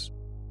years,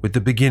 with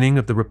the beginning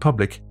of the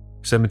Republic,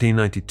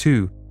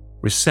 1792,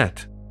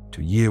 reset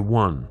to year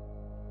 1.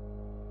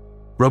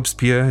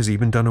 Robespierre has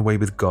even done away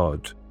with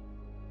God.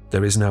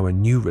 There is now a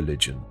new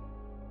religion,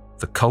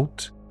 the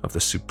cult of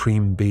the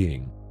Supreme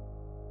Being.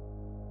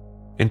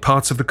 In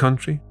parts of the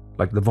country,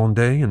 like the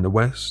Vendée in the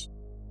west,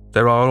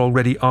 there are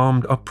already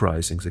armed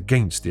uprisings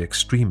against the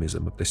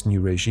extremism of this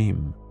new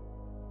regime.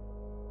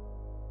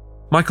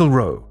 Michael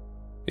Rowe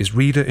is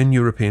reader in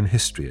European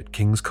history at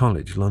King's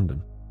College,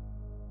 London.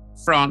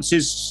 France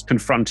is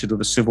confronted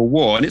with a civil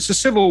war, and it's a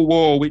civil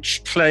war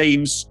which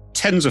claims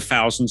tens of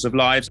thousands of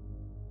lives.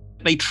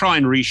 They try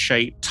and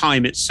reshape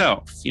time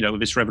itself, with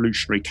this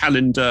revolutionary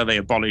calendar. They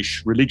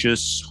abolish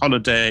religious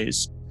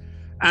holidays.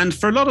 And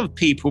for a lot of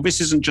people,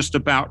 this isn't just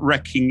about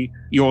wrecking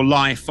your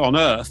life on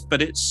earth,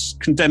 but it's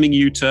condemning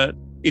you to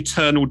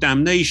eternal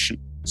damnation.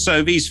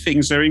 So these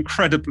things are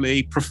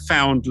incredibly,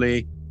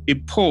 profoundly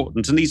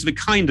important. And these are the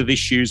kind of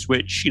issues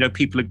which,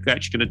 people are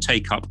actually going to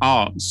take up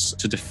arms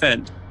to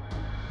defend.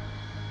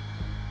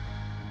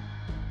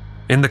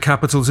 In the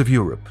capitals of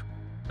Europe,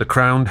 the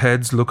crowned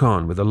heads look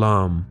on with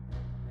alarm.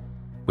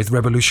 With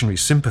revolutionary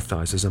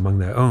sympathizers among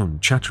their own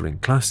chattering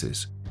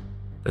classes,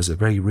 there's a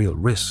very real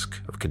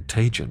risk of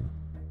contagion.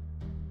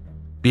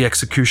 The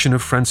execution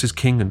of France's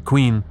king and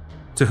queen,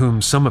 to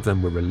whom some of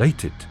them were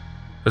related,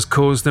 has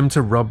caused them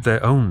to rub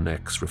their own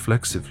necks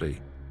reflexively.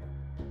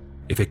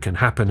 If it can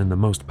happen in the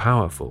most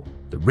powerful,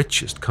 the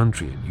richest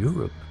country in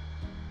Europe.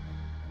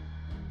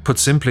 Put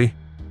simply,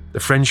 the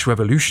French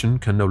Revolution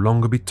can no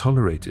longer be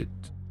tolerated.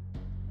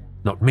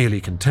 Not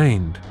merely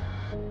contained,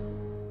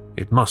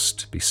 It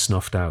must be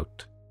snuffed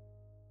out.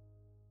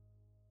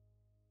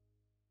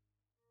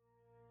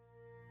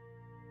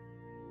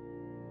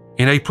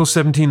 In April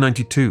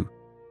 1792,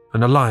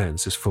 an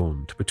alliance is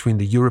formed between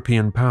the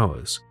European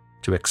powers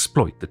to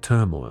exploit the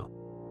turmoil.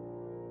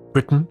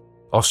 Britain,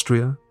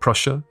 Austria,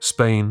 Prussia,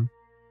 Spain,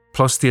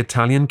 plus the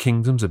Italian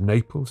kingdoms of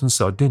Naples and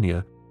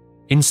Sardinia,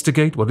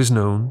 instigate what is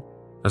known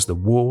as the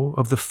War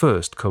of the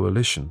First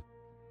Coalition.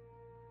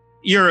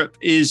 Europe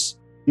is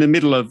in the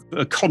middle of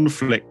a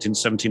conflict in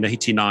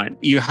 1789.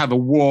 You have a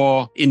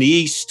war in the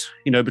east,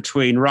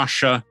 between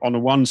Russia on the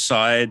one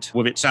side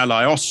with its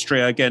ally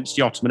Austria against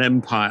the Ottoman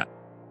Empire.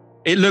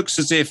 It looks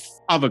as if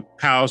other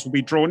powers will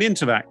be drawn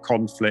into that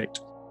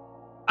conflict.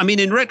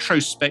 In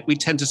retrospect, we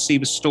tend to see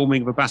the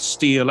storming of the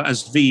Bastille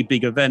as the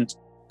big event.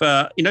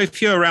 But,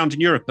 if you're around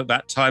in Europe at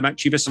that time,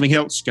 actually there's something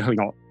else going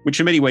on, which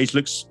in many ways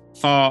looks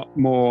far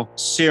more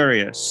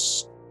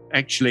serious.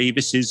 Actually,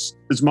 this is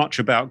as much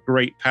about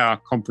great power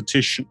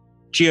competition.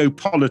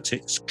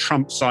 Geopolitics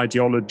trumps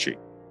ideology.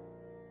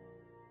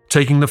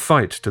 Taking the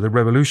fight to the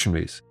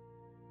revolutionaries,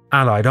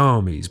 Allied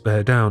armies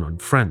bear down on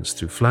France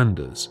through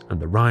Flanders and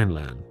the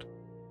Rhineland.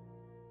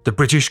 The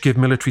British give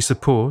military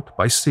support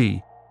by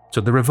sea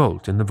to the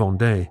revolt in the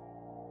Vendée.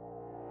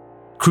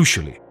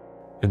 Crucially,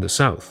 in the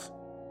south,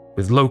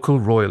 with local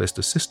royalist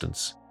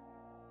assistance,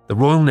 the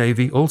Royal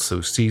Navy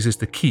also seizes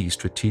the key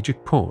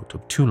strategic port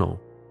of Toulon.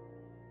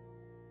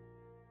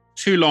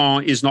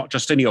 Toulon is not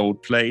just any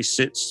old place,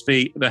 it's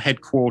the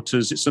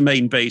headquarters, it's the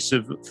main base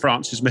of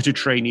France's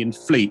Mediterranean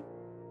fleet.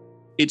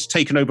 It's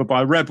taken over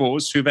by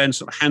rebels who then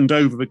sort of hand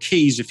over the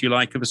keys, if you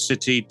like, of the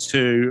city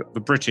to the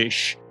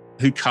British,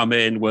 who come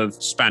in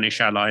with Spanish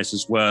allies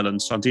as well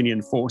and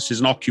Sardinian forces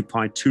and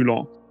occupy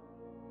Toulon.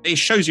 It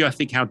shows you, I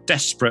think, how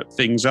desperate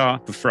things are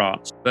for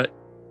France, that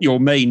your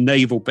main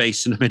naval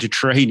base in the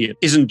Mediterranean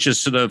isn't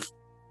just sort of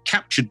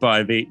captured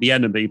by the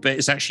enemy, but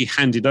it's actually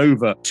handed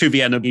over to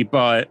the enemy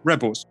by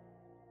rebels.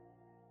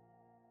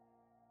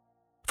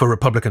 For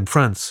Republican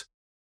France,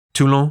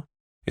 Toulon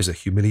is a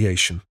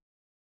humiliation.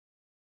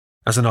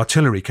 As an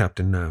artillery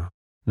captain now,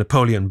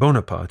 Napoleon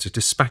Bonaparte is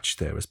dispatched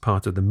there as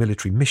part of the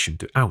military mission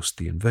to oust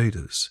the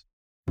invaders.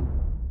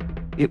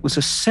 It was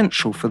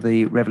essential for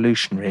the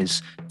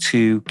revolutionaries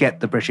to get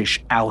the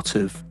British out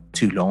of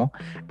Toulon,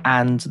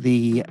 and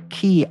the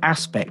key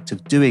aspect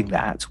of doing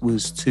that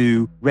was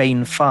to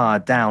rain fire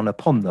down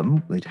upon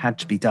them. It had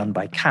to be done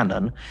by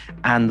cannon,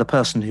 and the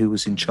person who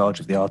was in charge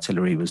of the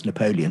artillery was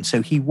Napoleon.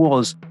 So he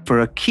was, for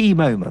a key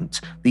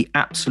moment, the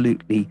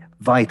absolutely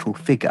vital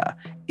figure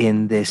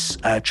in this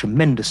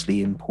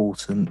tremendously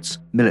important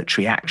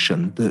military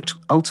action that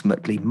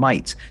ultimately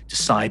might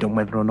decide on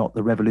whether or not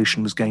the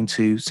revolution was going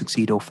to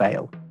succeed or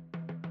fail.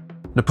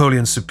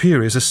 Napoleon's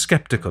superiors are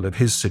sceptical of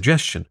his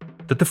suggestion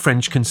that the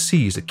French can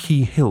seize a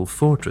key hill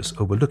fortress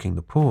overlooking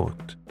the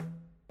port.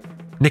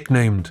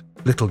 Nicknamed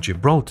Little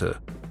Gibraltar,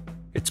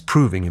 it's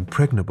proving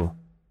impregnable.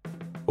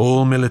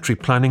 All military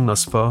planning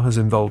thus far has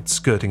involved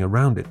skirting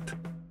around it.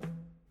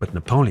 But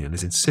Napoleon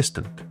is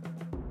insistent.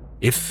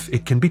 If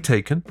it can be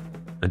taken,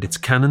 and its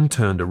cannon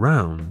turned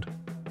around,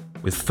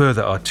 with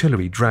further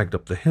artillery dragged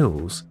up the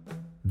hills,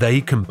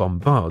 they can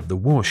bombard the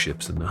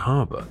warships in the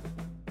harbour.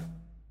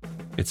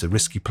 It's a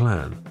risky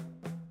plan.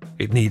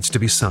 It needs to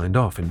be signed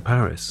off in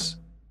Paris.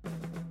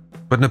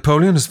 But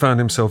Napoleon has found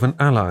himself an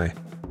ally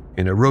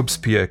in a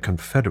Robespierre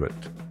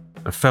confederate,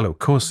 a fellow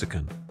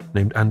Corsican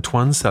named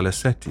Antoine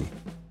Salicetti.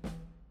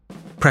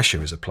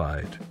 Pressure is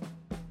applied.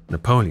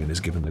 Napoleon is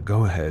given the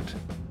go-ahead.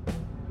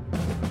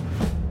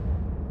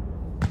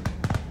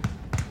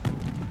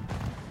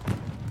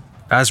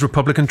 As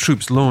Republican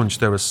troops launch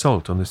their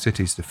assault on the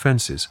city's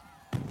defences,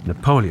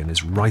 Napoleon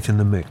is right in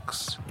the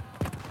mix.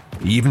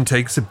 He even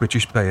takes a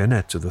British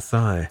bayonet to the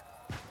thigh.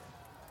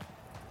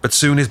 But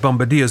soon his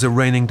bombardiers are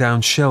raining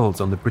down shells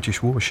on the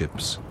British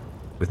warships,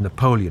 with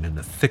Napoleon in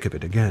the thick of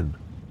it again,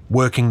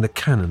 working the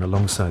cannon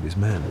alongside his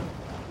men.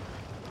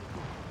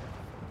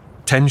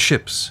 10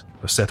 ships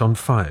are set on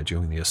fire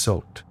during the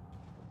assault.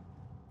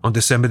 On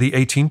December the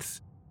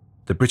 18th,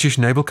 the British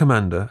naval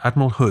commander,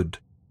 Admiral Hood,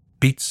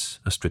 beats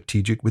a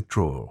strategic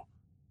withdrawal.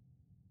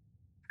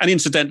 And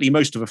incidentally,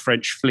 most of the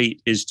French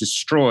fleet is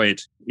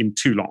destroyed in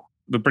Toulon.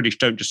 The British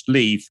don't just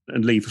leave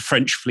the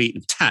French fleet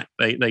intact.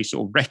 They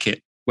sort of wreck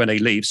it when they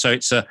leave. So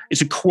it's a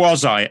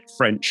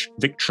quasi-French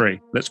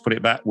victory, let's put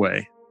it that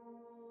way.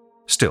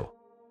 Still,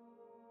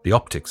 the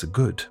optics are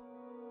good.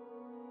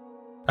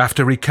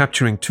 After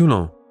recapturing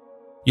Toulon,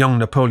 young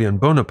Napoleon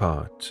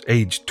Bonaparte,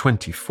 aged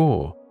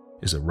 24,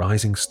 is a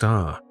rising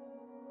star.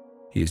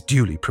 He is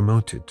duly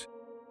promoted.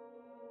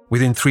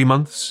 Within 3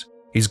 months,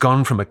 he's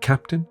gone from a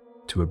captain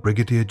to a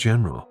brigadier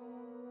general.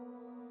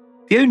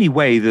 The only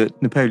way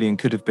that Napoleon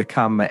could have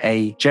become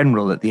a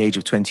general at the age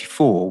of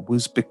 24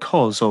 was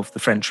because of the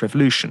French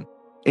Revolution.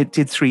 It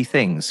did three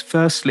things.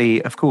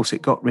 Firstly, of course,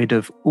 it got rid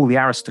of all the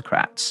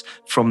aristocrats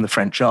from the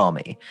French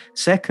army.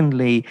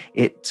 Secondly,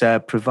 it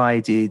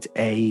provided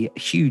a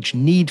huge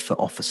need for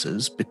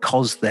officers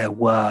because there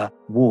were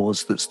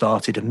wars that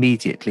started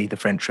immediately the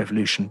French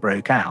Revolution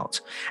broke out.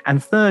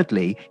 And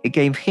thirdly, it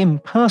gave him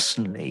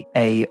personally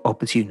an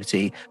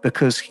opportunity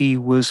because he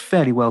was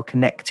fairly well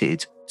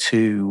connected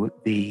to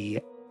the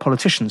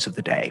politicians of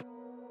the day.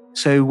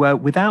 So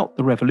without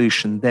the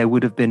revolution, there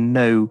would have been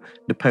no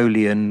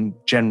Napoleon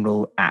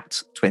general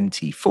at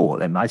 24.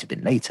 There might have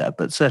been later,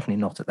 but certainly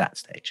not at that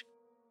stage.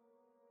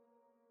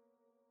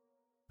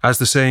 As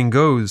the saying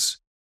goes,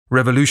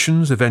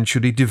 revolutions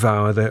eventually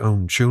devour their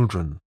own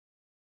children.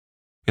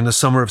 In the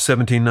summer of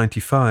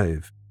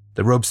 1795,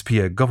 the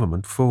Robespierre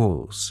government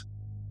falls.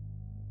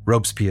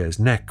 Robespierre's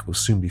neck will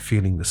soon be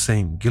feeling the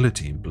same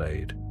guillotine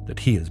blade that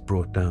he has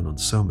brought down on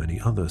so many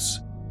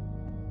others.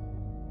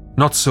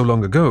 Not so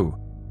long ago,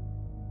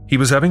 he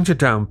was having to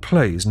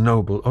downplay his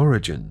noble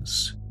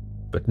origins,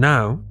 but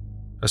now,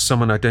 as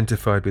someone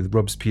identified with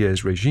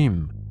Robespierre's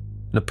regime,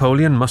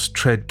 Napoleon must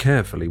tread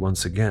carefully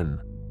once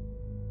again.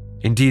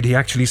 Indeed, he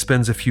actually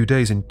spends a few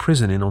days in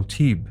prison in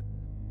Antibes,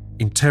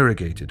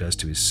 interrogated as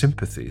to his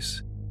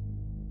sympathies.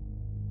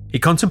 He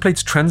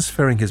contemplates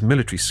transferring his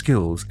military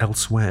skills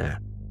elsewhere,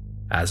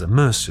 as a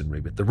mercenary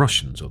with the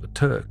Russians or the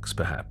Turks,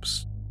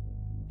 perhaps.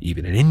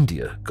 Even in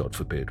India, God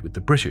forbid, with the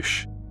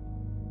British.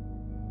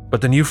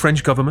 But the new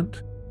French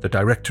government, the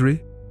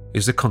Directory,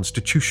 is a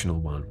constitutional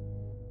one.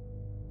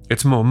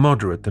 It's more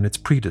moderate than its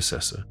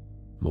predecessor,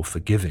 more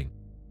forgiving.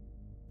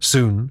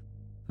 Soon,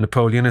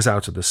 Napoleon is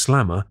out of the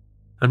slammer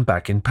and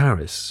back in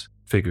Paris,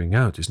 figuring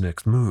out his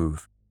next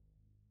move.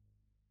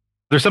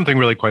 There's something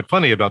really quite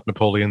funny about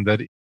Napoleon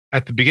that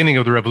at the beginning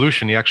of the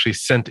revolution, he actually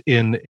sent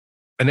in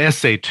an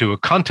essay to a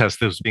contest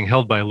that was being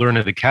held by a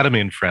learned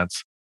academy in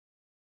France.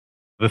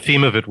 The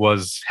theme of it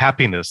was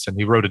happiness, and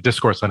he wrote a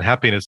discourse on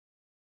happiness.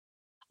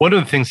 One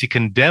of the things he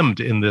condemned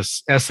in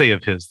this essay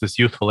of his, this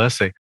youthful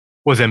essay,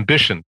 was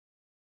ambition.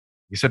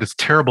 He said it's a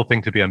terrible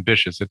thing to be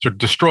ambitious. It sort of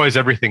destroys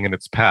everything in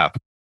its path.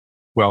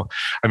 Well,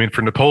 I mean,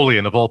 for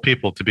Napoleon, of all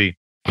people, to be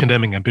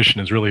condemning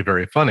ambition is really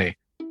very funny.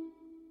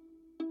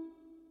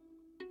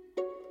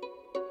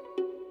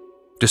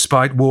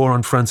 Despite war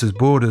on France's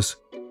borders,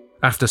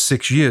 after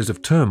 6 years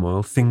of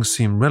turmoil, things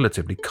seem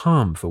relatively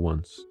calm for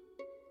once.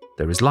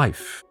 There is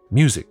life,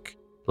 music,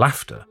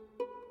 laughter,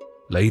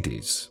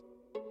 ladies.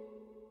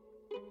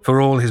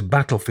 For all his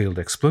battlefield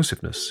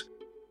explosiveness,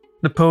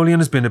 Napoleon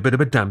has been a bit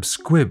of a damp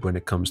squib when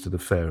it comes to the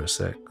fairer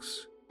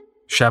sex.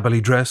 Shabbily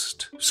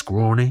dressed,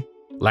 scrawny,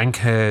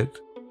 lank-haired,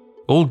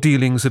 all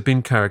dealings have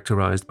been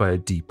characterized by a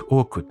deep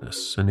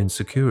awkwardness and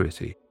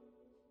insecurity.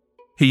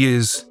 He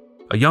is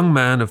a young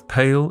man of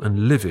pale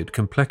and livid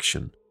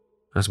complexion,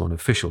 as one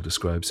official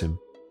describes him,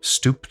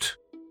 stooped,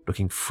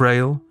 looking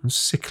frail and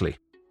sickly.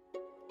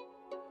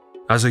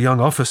 As a young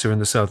officer in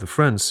the south of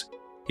France,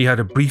 he had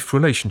a brief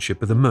relationship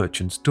with a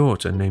merchant's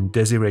daughter named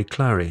Désirée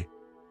Clary.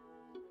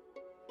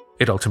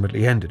 It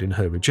ultimately ended in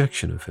her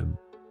rejection of him.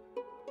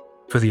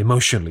 For the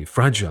emotionally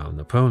fragile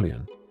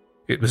Napoleon,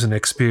 it was an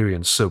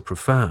experience so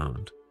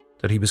profound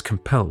that he was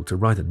compelled to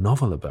write a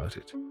novel about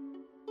it.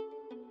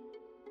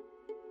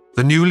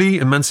 The newly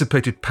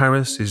emancipated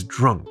Paris is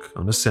drunk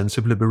on a sense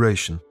of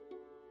liberation.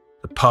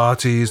 The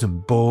parties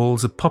and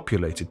balls are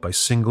populated by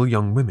single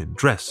young women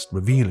dressed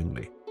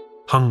revealingly,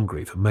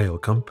 hungry for male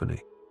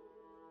company.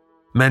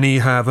 Many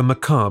have a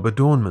macabre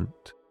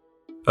adornment,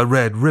 a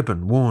red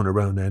ribbon worn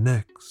around their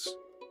necks,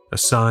 a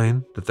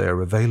sign that they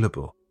are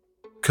available,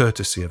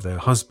 courtesy of their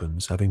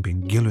husbands having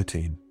been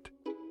guillotined.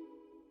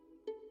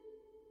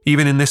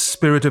 Even in this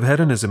spirit of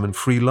hedonism and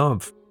free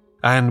love,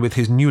 and with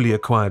his newly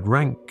acquired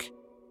rank,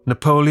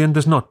 Napoleon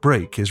does not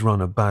break his run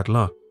of bad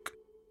luck.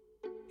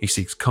 He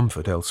seeks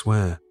comfort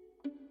elsewhere.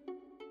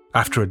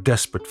 After a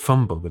desperate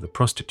fumble with a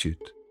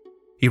prostitute,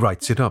 he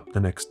writes it up the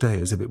next day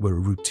as if it were a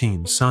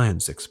routine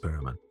science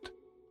experiment.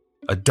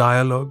 A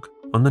dialogue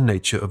on the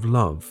nature of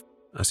love,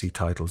 as he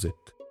titles it.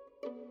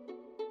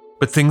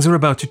 But things are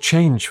about to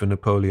change for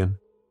Napoleon.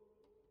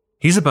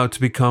 He's about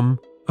to become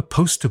a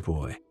poster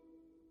boy.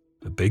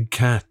 A big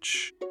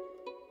catch.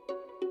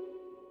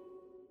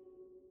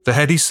 The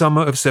heady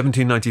summer of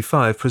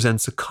 1795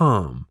 presents a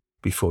calm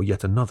before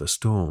yet another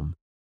storm.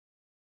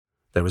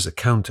 There is a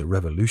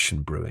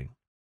counter-revolution brewing.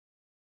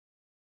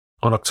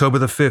 On October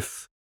the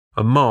 5th,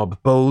 a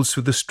mob bowls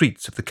through the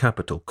streets of the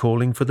capital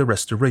calling for the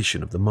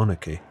restoration of the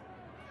monarchy.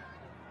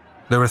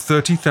 There are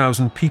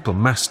 30,000 people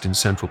massed in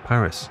central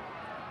Paris,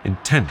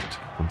 intent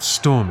on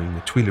storming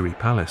the Tuileries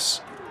Palace,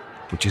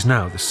 which is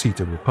now the seat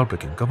of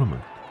Republican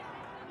government.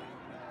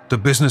 The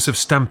business of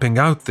stamping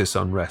out this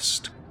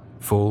unrest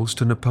falls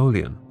to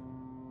Napoleon.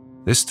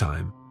 This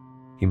time,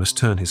 he must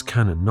turn his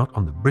cannon not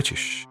on the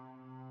British,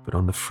 but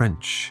on the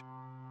French.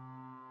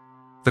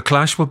 The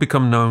clash will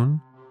become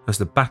known as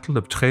the Battle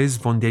of 13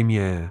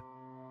 Vendémiaire,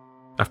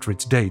 after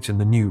its date in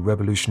the new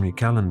revolutionary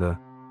calendar.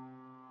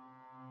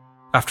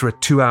 After a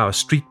 2-hour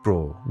street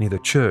brawl near the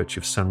church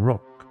of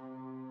Saint-Roch,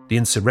 the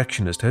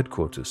insurrectionist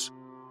headquarters,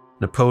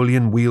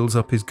 Napoleon wheels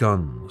up his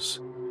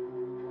guns,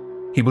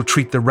 He will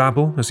treat the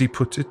rabble, as he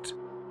put it,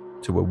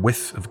 to a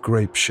whiff of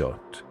grape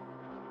shot.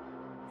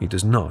 He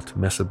does not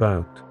mess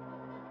about.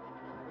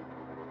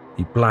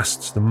 He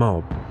blasts the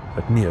mob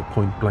at near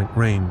point-blank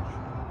range,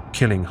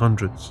 killing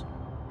hundreds.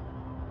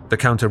 The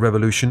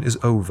counter-revolution is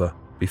over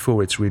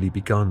before it's really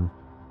begun.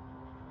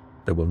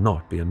 There will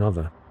not be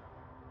another.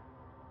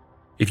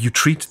 If you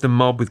treat the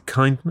mob with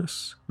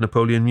kindness,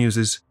 Napoleon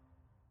muses,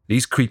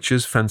 these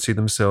creatures fancy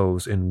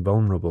themselves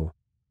invulnerable.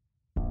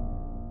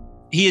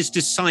 He is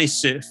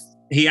decisive.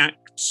 He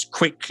acts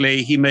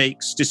quickly. He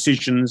makes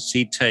decisions.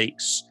 He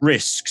takes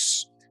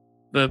risks.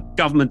 The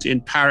government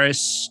in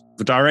Paris,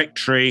 the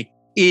Directory,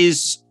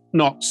 is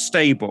not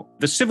stable.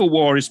 The civil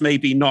war is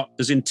maybe not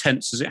as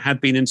intense as it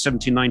had been in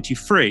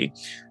 1793,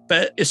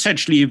 but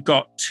essentially you've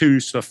got two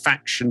sort of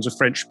factions of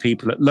French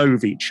people that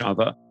loathe each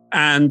other.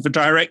 And the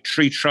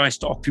Directory tries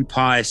to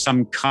occupy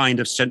some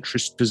kind of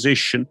centrist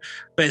position,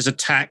 but is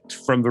attacked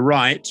from the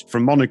right,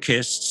 from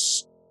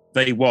monarchists.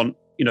 They want,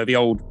 the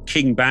old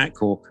king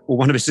back or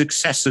one of his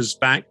successors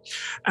back.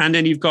 And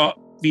then you've got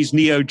these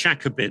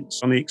neo-Jacobins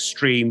on the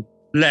extreme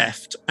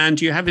left. And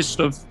you have this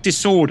sort of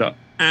disorder.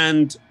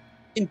 And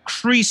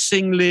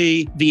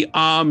increasingly, the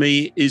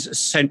army is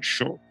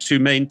essential to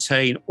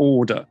maintain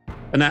order.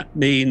 And that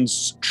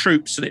means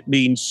troops and it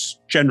means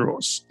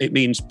generals. It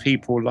means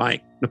people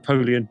like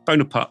Napoleon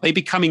Bonaparte. They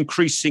become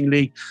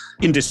increasingly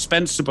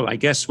indispensable, I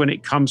guess, when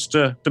it comes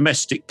to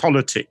domestic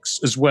politics,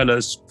 as well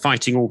as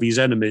fighting all these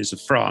enemies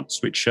of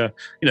France, which,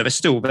 they're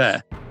still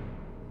there.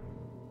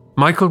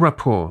 Michael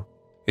Rapport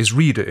is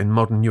reader in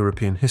modern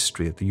European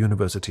history at the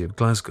University of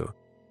Glasgow.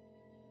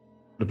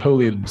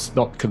 Napoleon's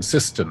not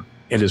consistent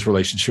in his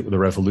relationship with the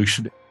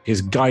revolution.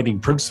 His guiding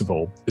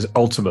principle is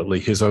ultimately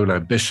his own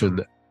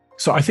ambition.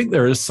 So I think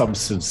there is some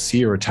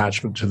sincere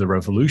attachment to the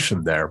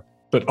revolution there.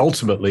 But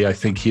ultimately, I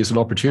think he is an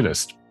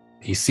opportunist.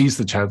 He sees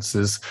the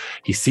chances,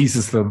 he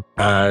seizes them,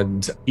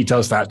 and he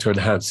does that to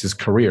enhance his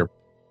career.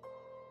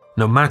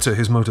 No matter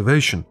his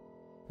motivation,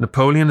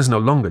 Napoleon is no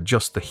longer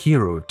just the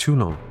hero of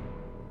Toulon.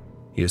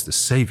 He is the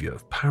savior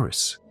of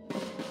Paris.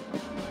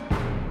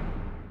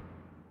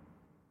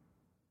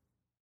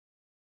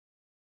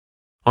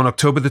 On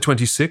October the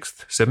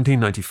 26th,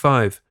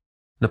 1795,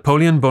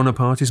 Napoleon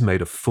Bonaparte is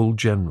made a full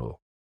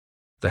general,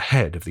 the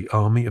head of the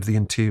Army of the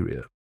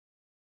Interior.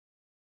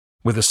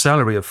 With a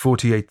salary of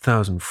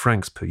 48,000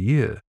 francs per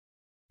year,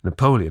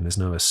 Napoleon is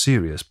now a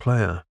serious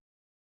player.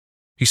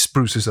 He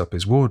spruces up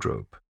his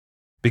wardrobe,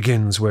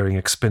 begins wearing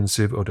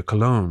expensive eau de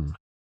cologne.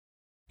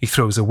 He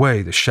throws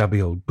away the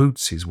shabby old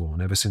boots he's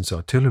worn ever since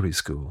artillery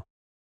school.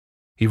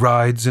 He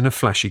rides in a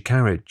flashy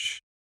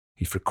carriage.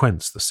 He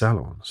frequents the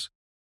salons.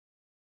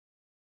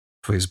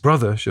 For his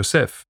brother,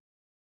 Joseph,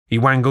 he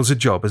wangles a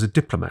job as a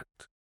diplomat.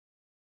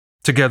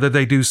 Together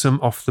they do some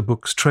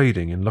off-the-books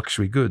trading in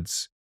luxury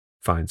goods,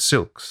 fine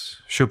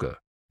silks, sugar,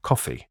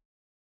 coffee.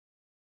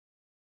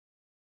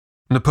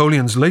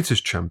 Napoleon's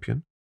latest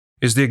champion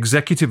is the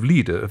executive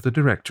leader of the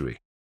Directory,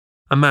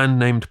 a man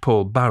named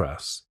Paul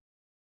Barras.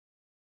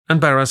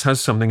 And Barras has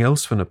something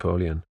else for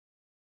Napoleon,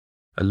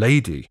 a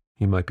lady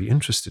he might be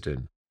interested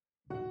in.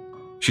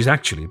 She's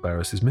actually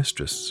Barras's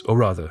mistress, or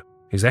rather,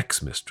 his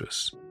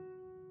ex-mistress.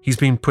 He's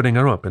been putting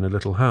her up in a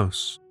little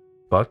house,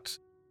 but,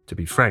 to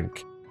be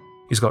frank,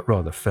 he's got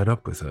rather fed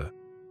up with her.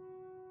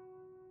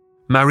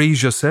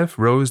 Marie-Joseph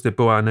Rose de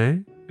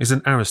Beauharnais is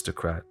an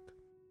aristocrat.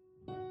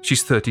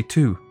 She's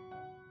 32,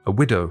 a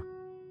widow,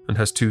 and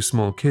has 2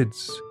 small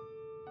kids.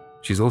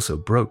 She's also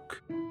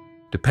broke,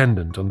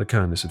 dependent on the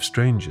kindness of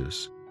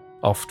strangers,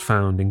 oft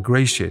found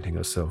ingratiating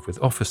herself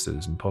with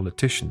officers and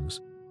politicians.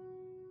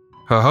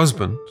 Her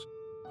husband,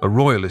 a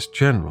royalist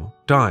general,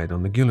 died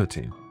on the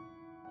guillotine.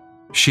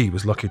 She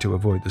was lucky to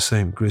avoid the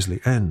same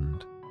grisly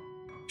end.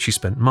 She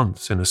spent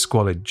months in a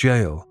squalid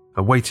jail,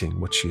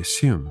 awaiting what she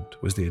assumed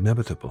was the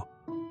inevitable.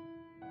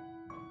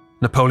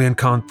 Napoleon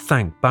can't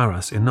thank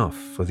Barras enough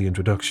for the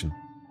introduction.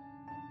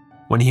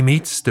 When he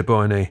meets de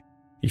Beauharnais,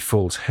 he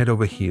falls head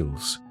over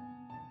heels.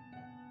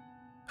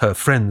 Her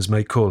friends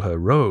may call her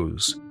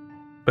Rose,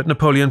 but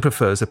Napoleon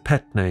prefers a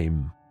pet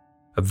name,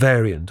 a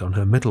variant on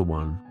her middle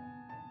one.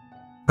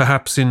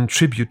 Perhaps in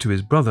tribute to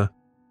his brother,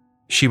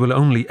 she will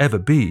only ever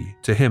be,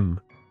 to him,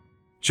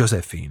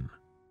 Josephine.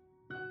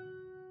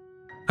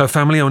 Her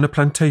family own a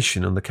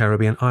plantation on the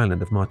Caribbean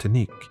island of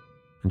Martinique,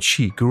 and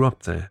she grew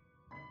up there.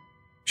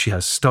 She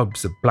has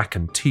stubs of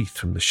blackened teeth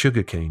from the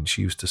sugarcane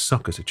she used to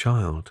suck as a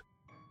child,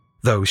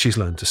 though she's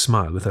learned to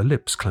smile with her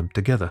lips clamped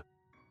together,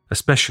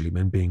 especially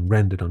when being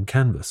rendered on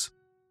canvas.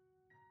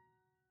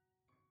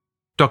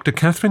 Dr.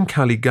 Catherine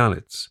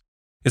Calley-Gallitz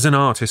is an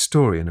art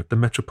historian at the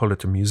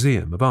Metropolitan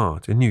Museum of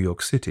Art in New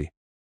York City.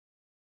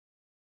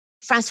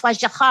 Françoise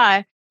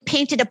Girard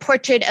painted a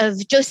portrait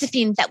of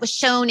Josephine that was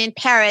shown in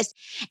Paris.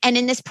 And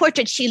in this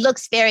portrait, she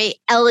looks very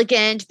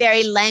elegant,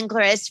 very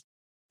languorous,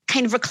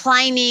 kind of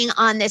reclining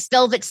on this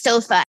velvet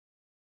sofa.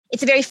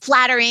 It's a very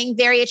flattering,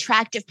 very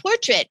attractive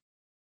portrait.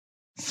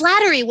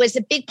 Flattery was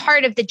a big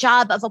part of the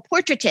job of a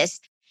portraitist.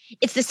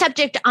 It's the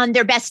subject on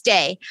their best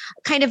day,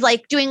 kind of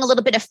like doing a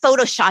little bit of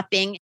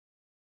photoshopping.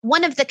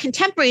 One of the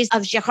contemporaries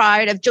of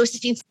Gerard, of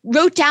Josephine,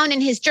 wrote down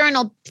in his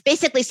journal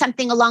basically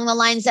something along the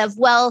lines of,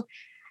 well,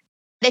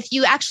 if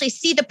you actually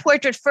see the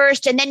portrait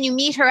first and then you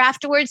meet her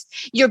afterwards,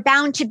 you're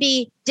bound to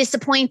be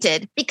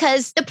disappointed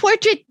because the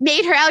portrait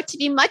made her out to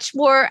be much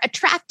more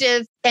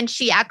attractive than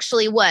she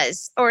actually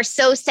was, or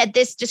so said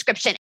this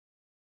description.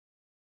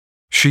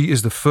 She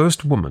is the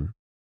first woman,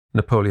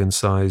 Napoleon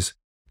sighs,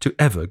 to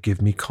ever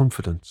give me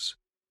confidence.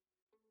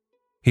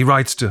 He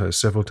writes to her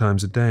several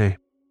times a day.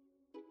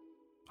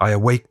 I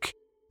awake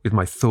with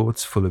my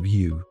thoughts full of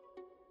you,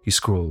 he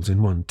scrawls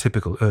in one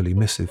typical early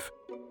missive.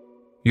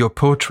 Your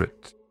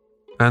portrait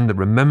and the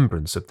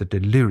remembrance of the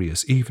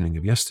delirious evening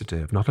of yesterday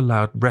have not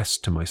allowed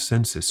rest to my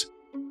senses.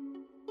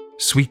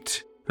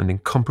 Sweet and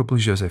incomparable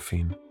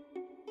Josephine,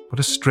 what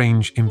a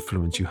strange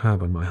influence you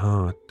have on my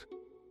heart.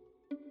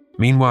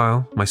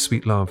 Meanwhile, my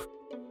sweet love,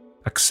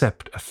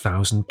 accept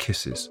 1,000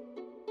 kisses,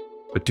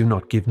 but do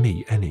not give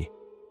me any,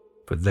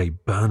 for they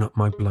burn up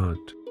my blood.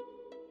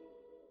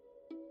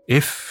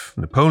 If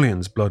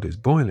Napoleon's blood is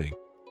boiling,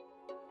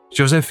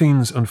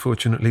 Josephine's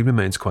unfortunately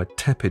remains quite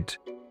tepid.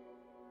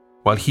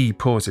 While he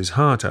pours his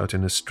heart out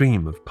in a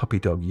stream of puppy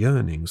dog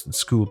yearnings and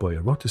schoolboy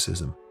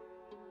eroticism,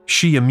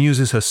 she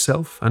amuses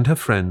herself and her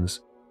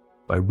friends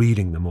by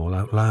reading them all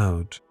out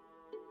loud.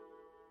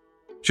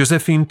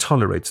 Josephine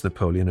tolerates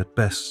Napoleon at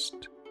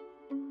best.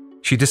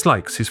 She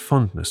dislikes his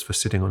fondness for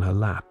sitting on her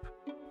lap,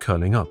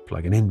 curling up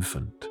like an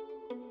infant.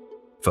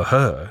 For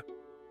her,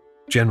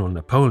 General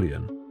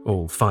Napoleon,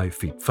 all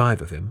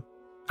 5'5" of him,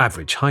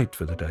 average height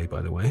for the day,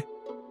 by the way,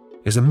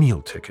 is a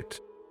meal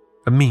ticket,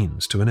 a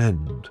means to an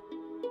end.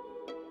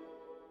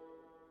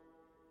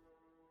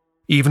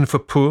 Even for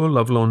poor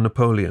lovelorn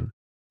Napoleon,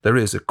 there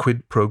is a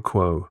quid pro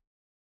quo.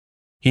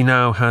 He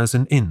now has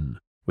an in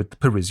with the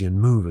Parisian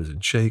movers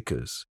and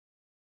shakers.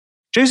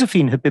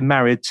 Josephine had been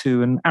married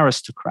to an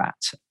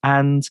aristocrat,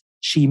 and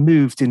she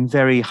moved in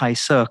very high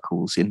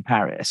circles in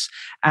Paris.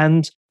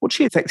 And what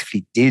she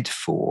effectively did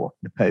for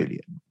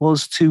Napoleon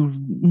was to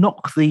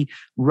knock the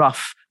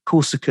rough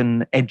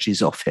Corsican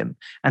edges off him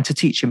and to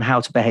teach him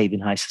how to behave in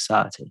high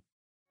society.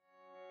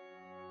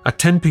 At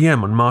 10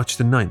 p.m. on March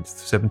the 9th,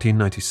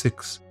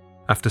 1796,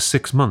 after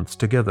 6 months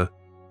together,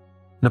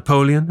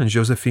 Napoleon and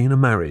Josephine are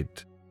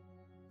married.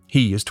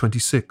 He is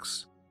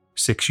 26,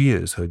 6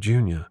 years her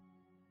junior.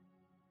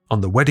 On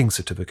the wedding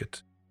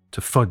certificate,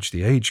 to fudge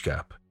the age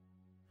gap,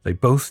 they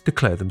both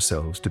declare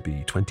themselves to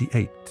be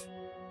 28.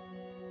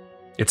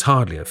 It's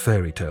hardly a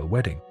fairy tale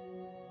wedding.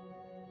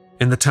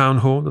 In the town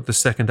hall of the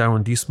 2nd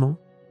arrondissement,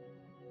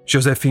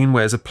 Josephine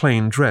wears a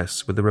plain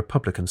dress with a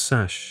Republican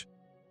sash.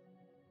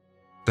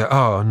 There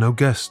are no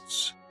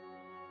guests.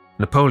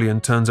 Napoleon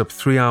turns up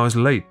 3 hours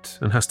late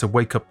and has to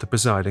wake up the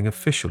presiding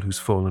official who's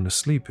fallen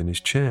asleep in his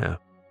chair.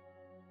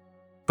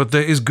 But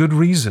there is good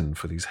reason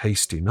for these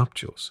hasty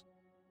nuptials,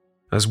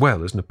 as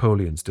well as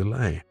Napoleon's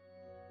delay.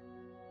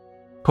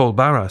 Paul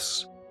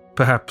Barras,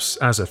 perhaps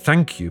as a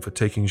thank you for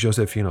taking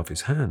Josephine off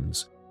his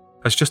hands,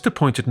 has just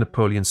appointed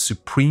Napoleon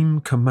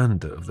supreme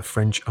commander of the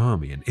French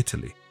army in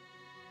Italy.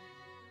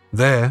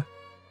 There,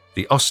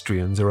 the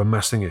Austrians are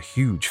amassing a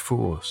huge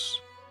force.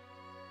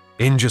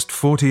 In just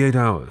 48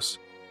 hours,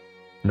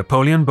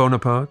 Napoleon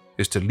Bonaparte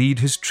is to lead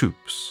his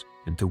troops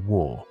into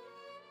war.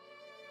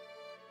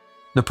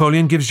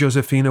 Napoleon gives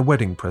Josephine a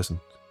wedding present,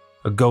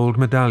 a gold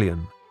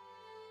medallion.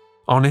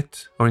 On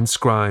it are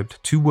inscribed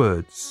 2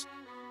 words: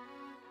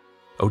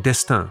 Au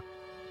destin,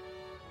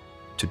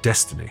 to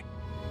destiny.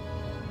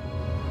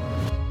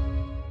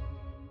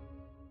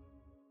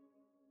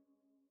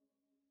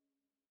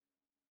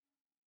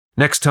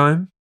 Next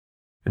time,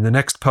 in the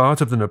next part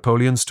of the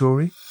Napoleon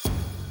story,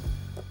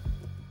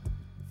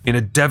 in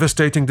a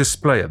devastating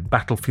display of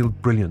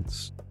battlefield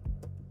brilliance,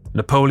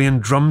 Napoleon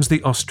drums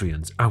the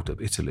Austrians out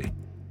of Italy.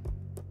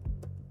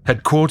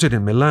 Headquartered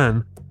in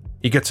Milan,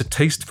 he gets a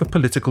taste for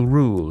political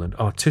rule and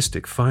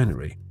artistic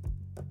finery.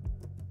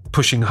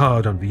 Pushing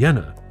hard on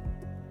Vienna,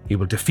 he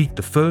will defeat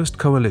the First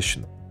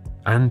Coalition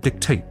and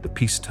dictate the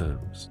peace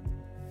terms.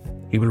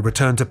 He will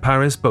return to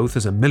Paris both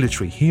as a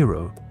military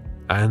hero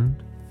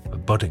and a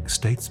budding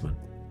statesman.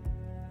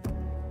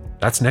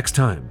 That's next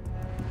time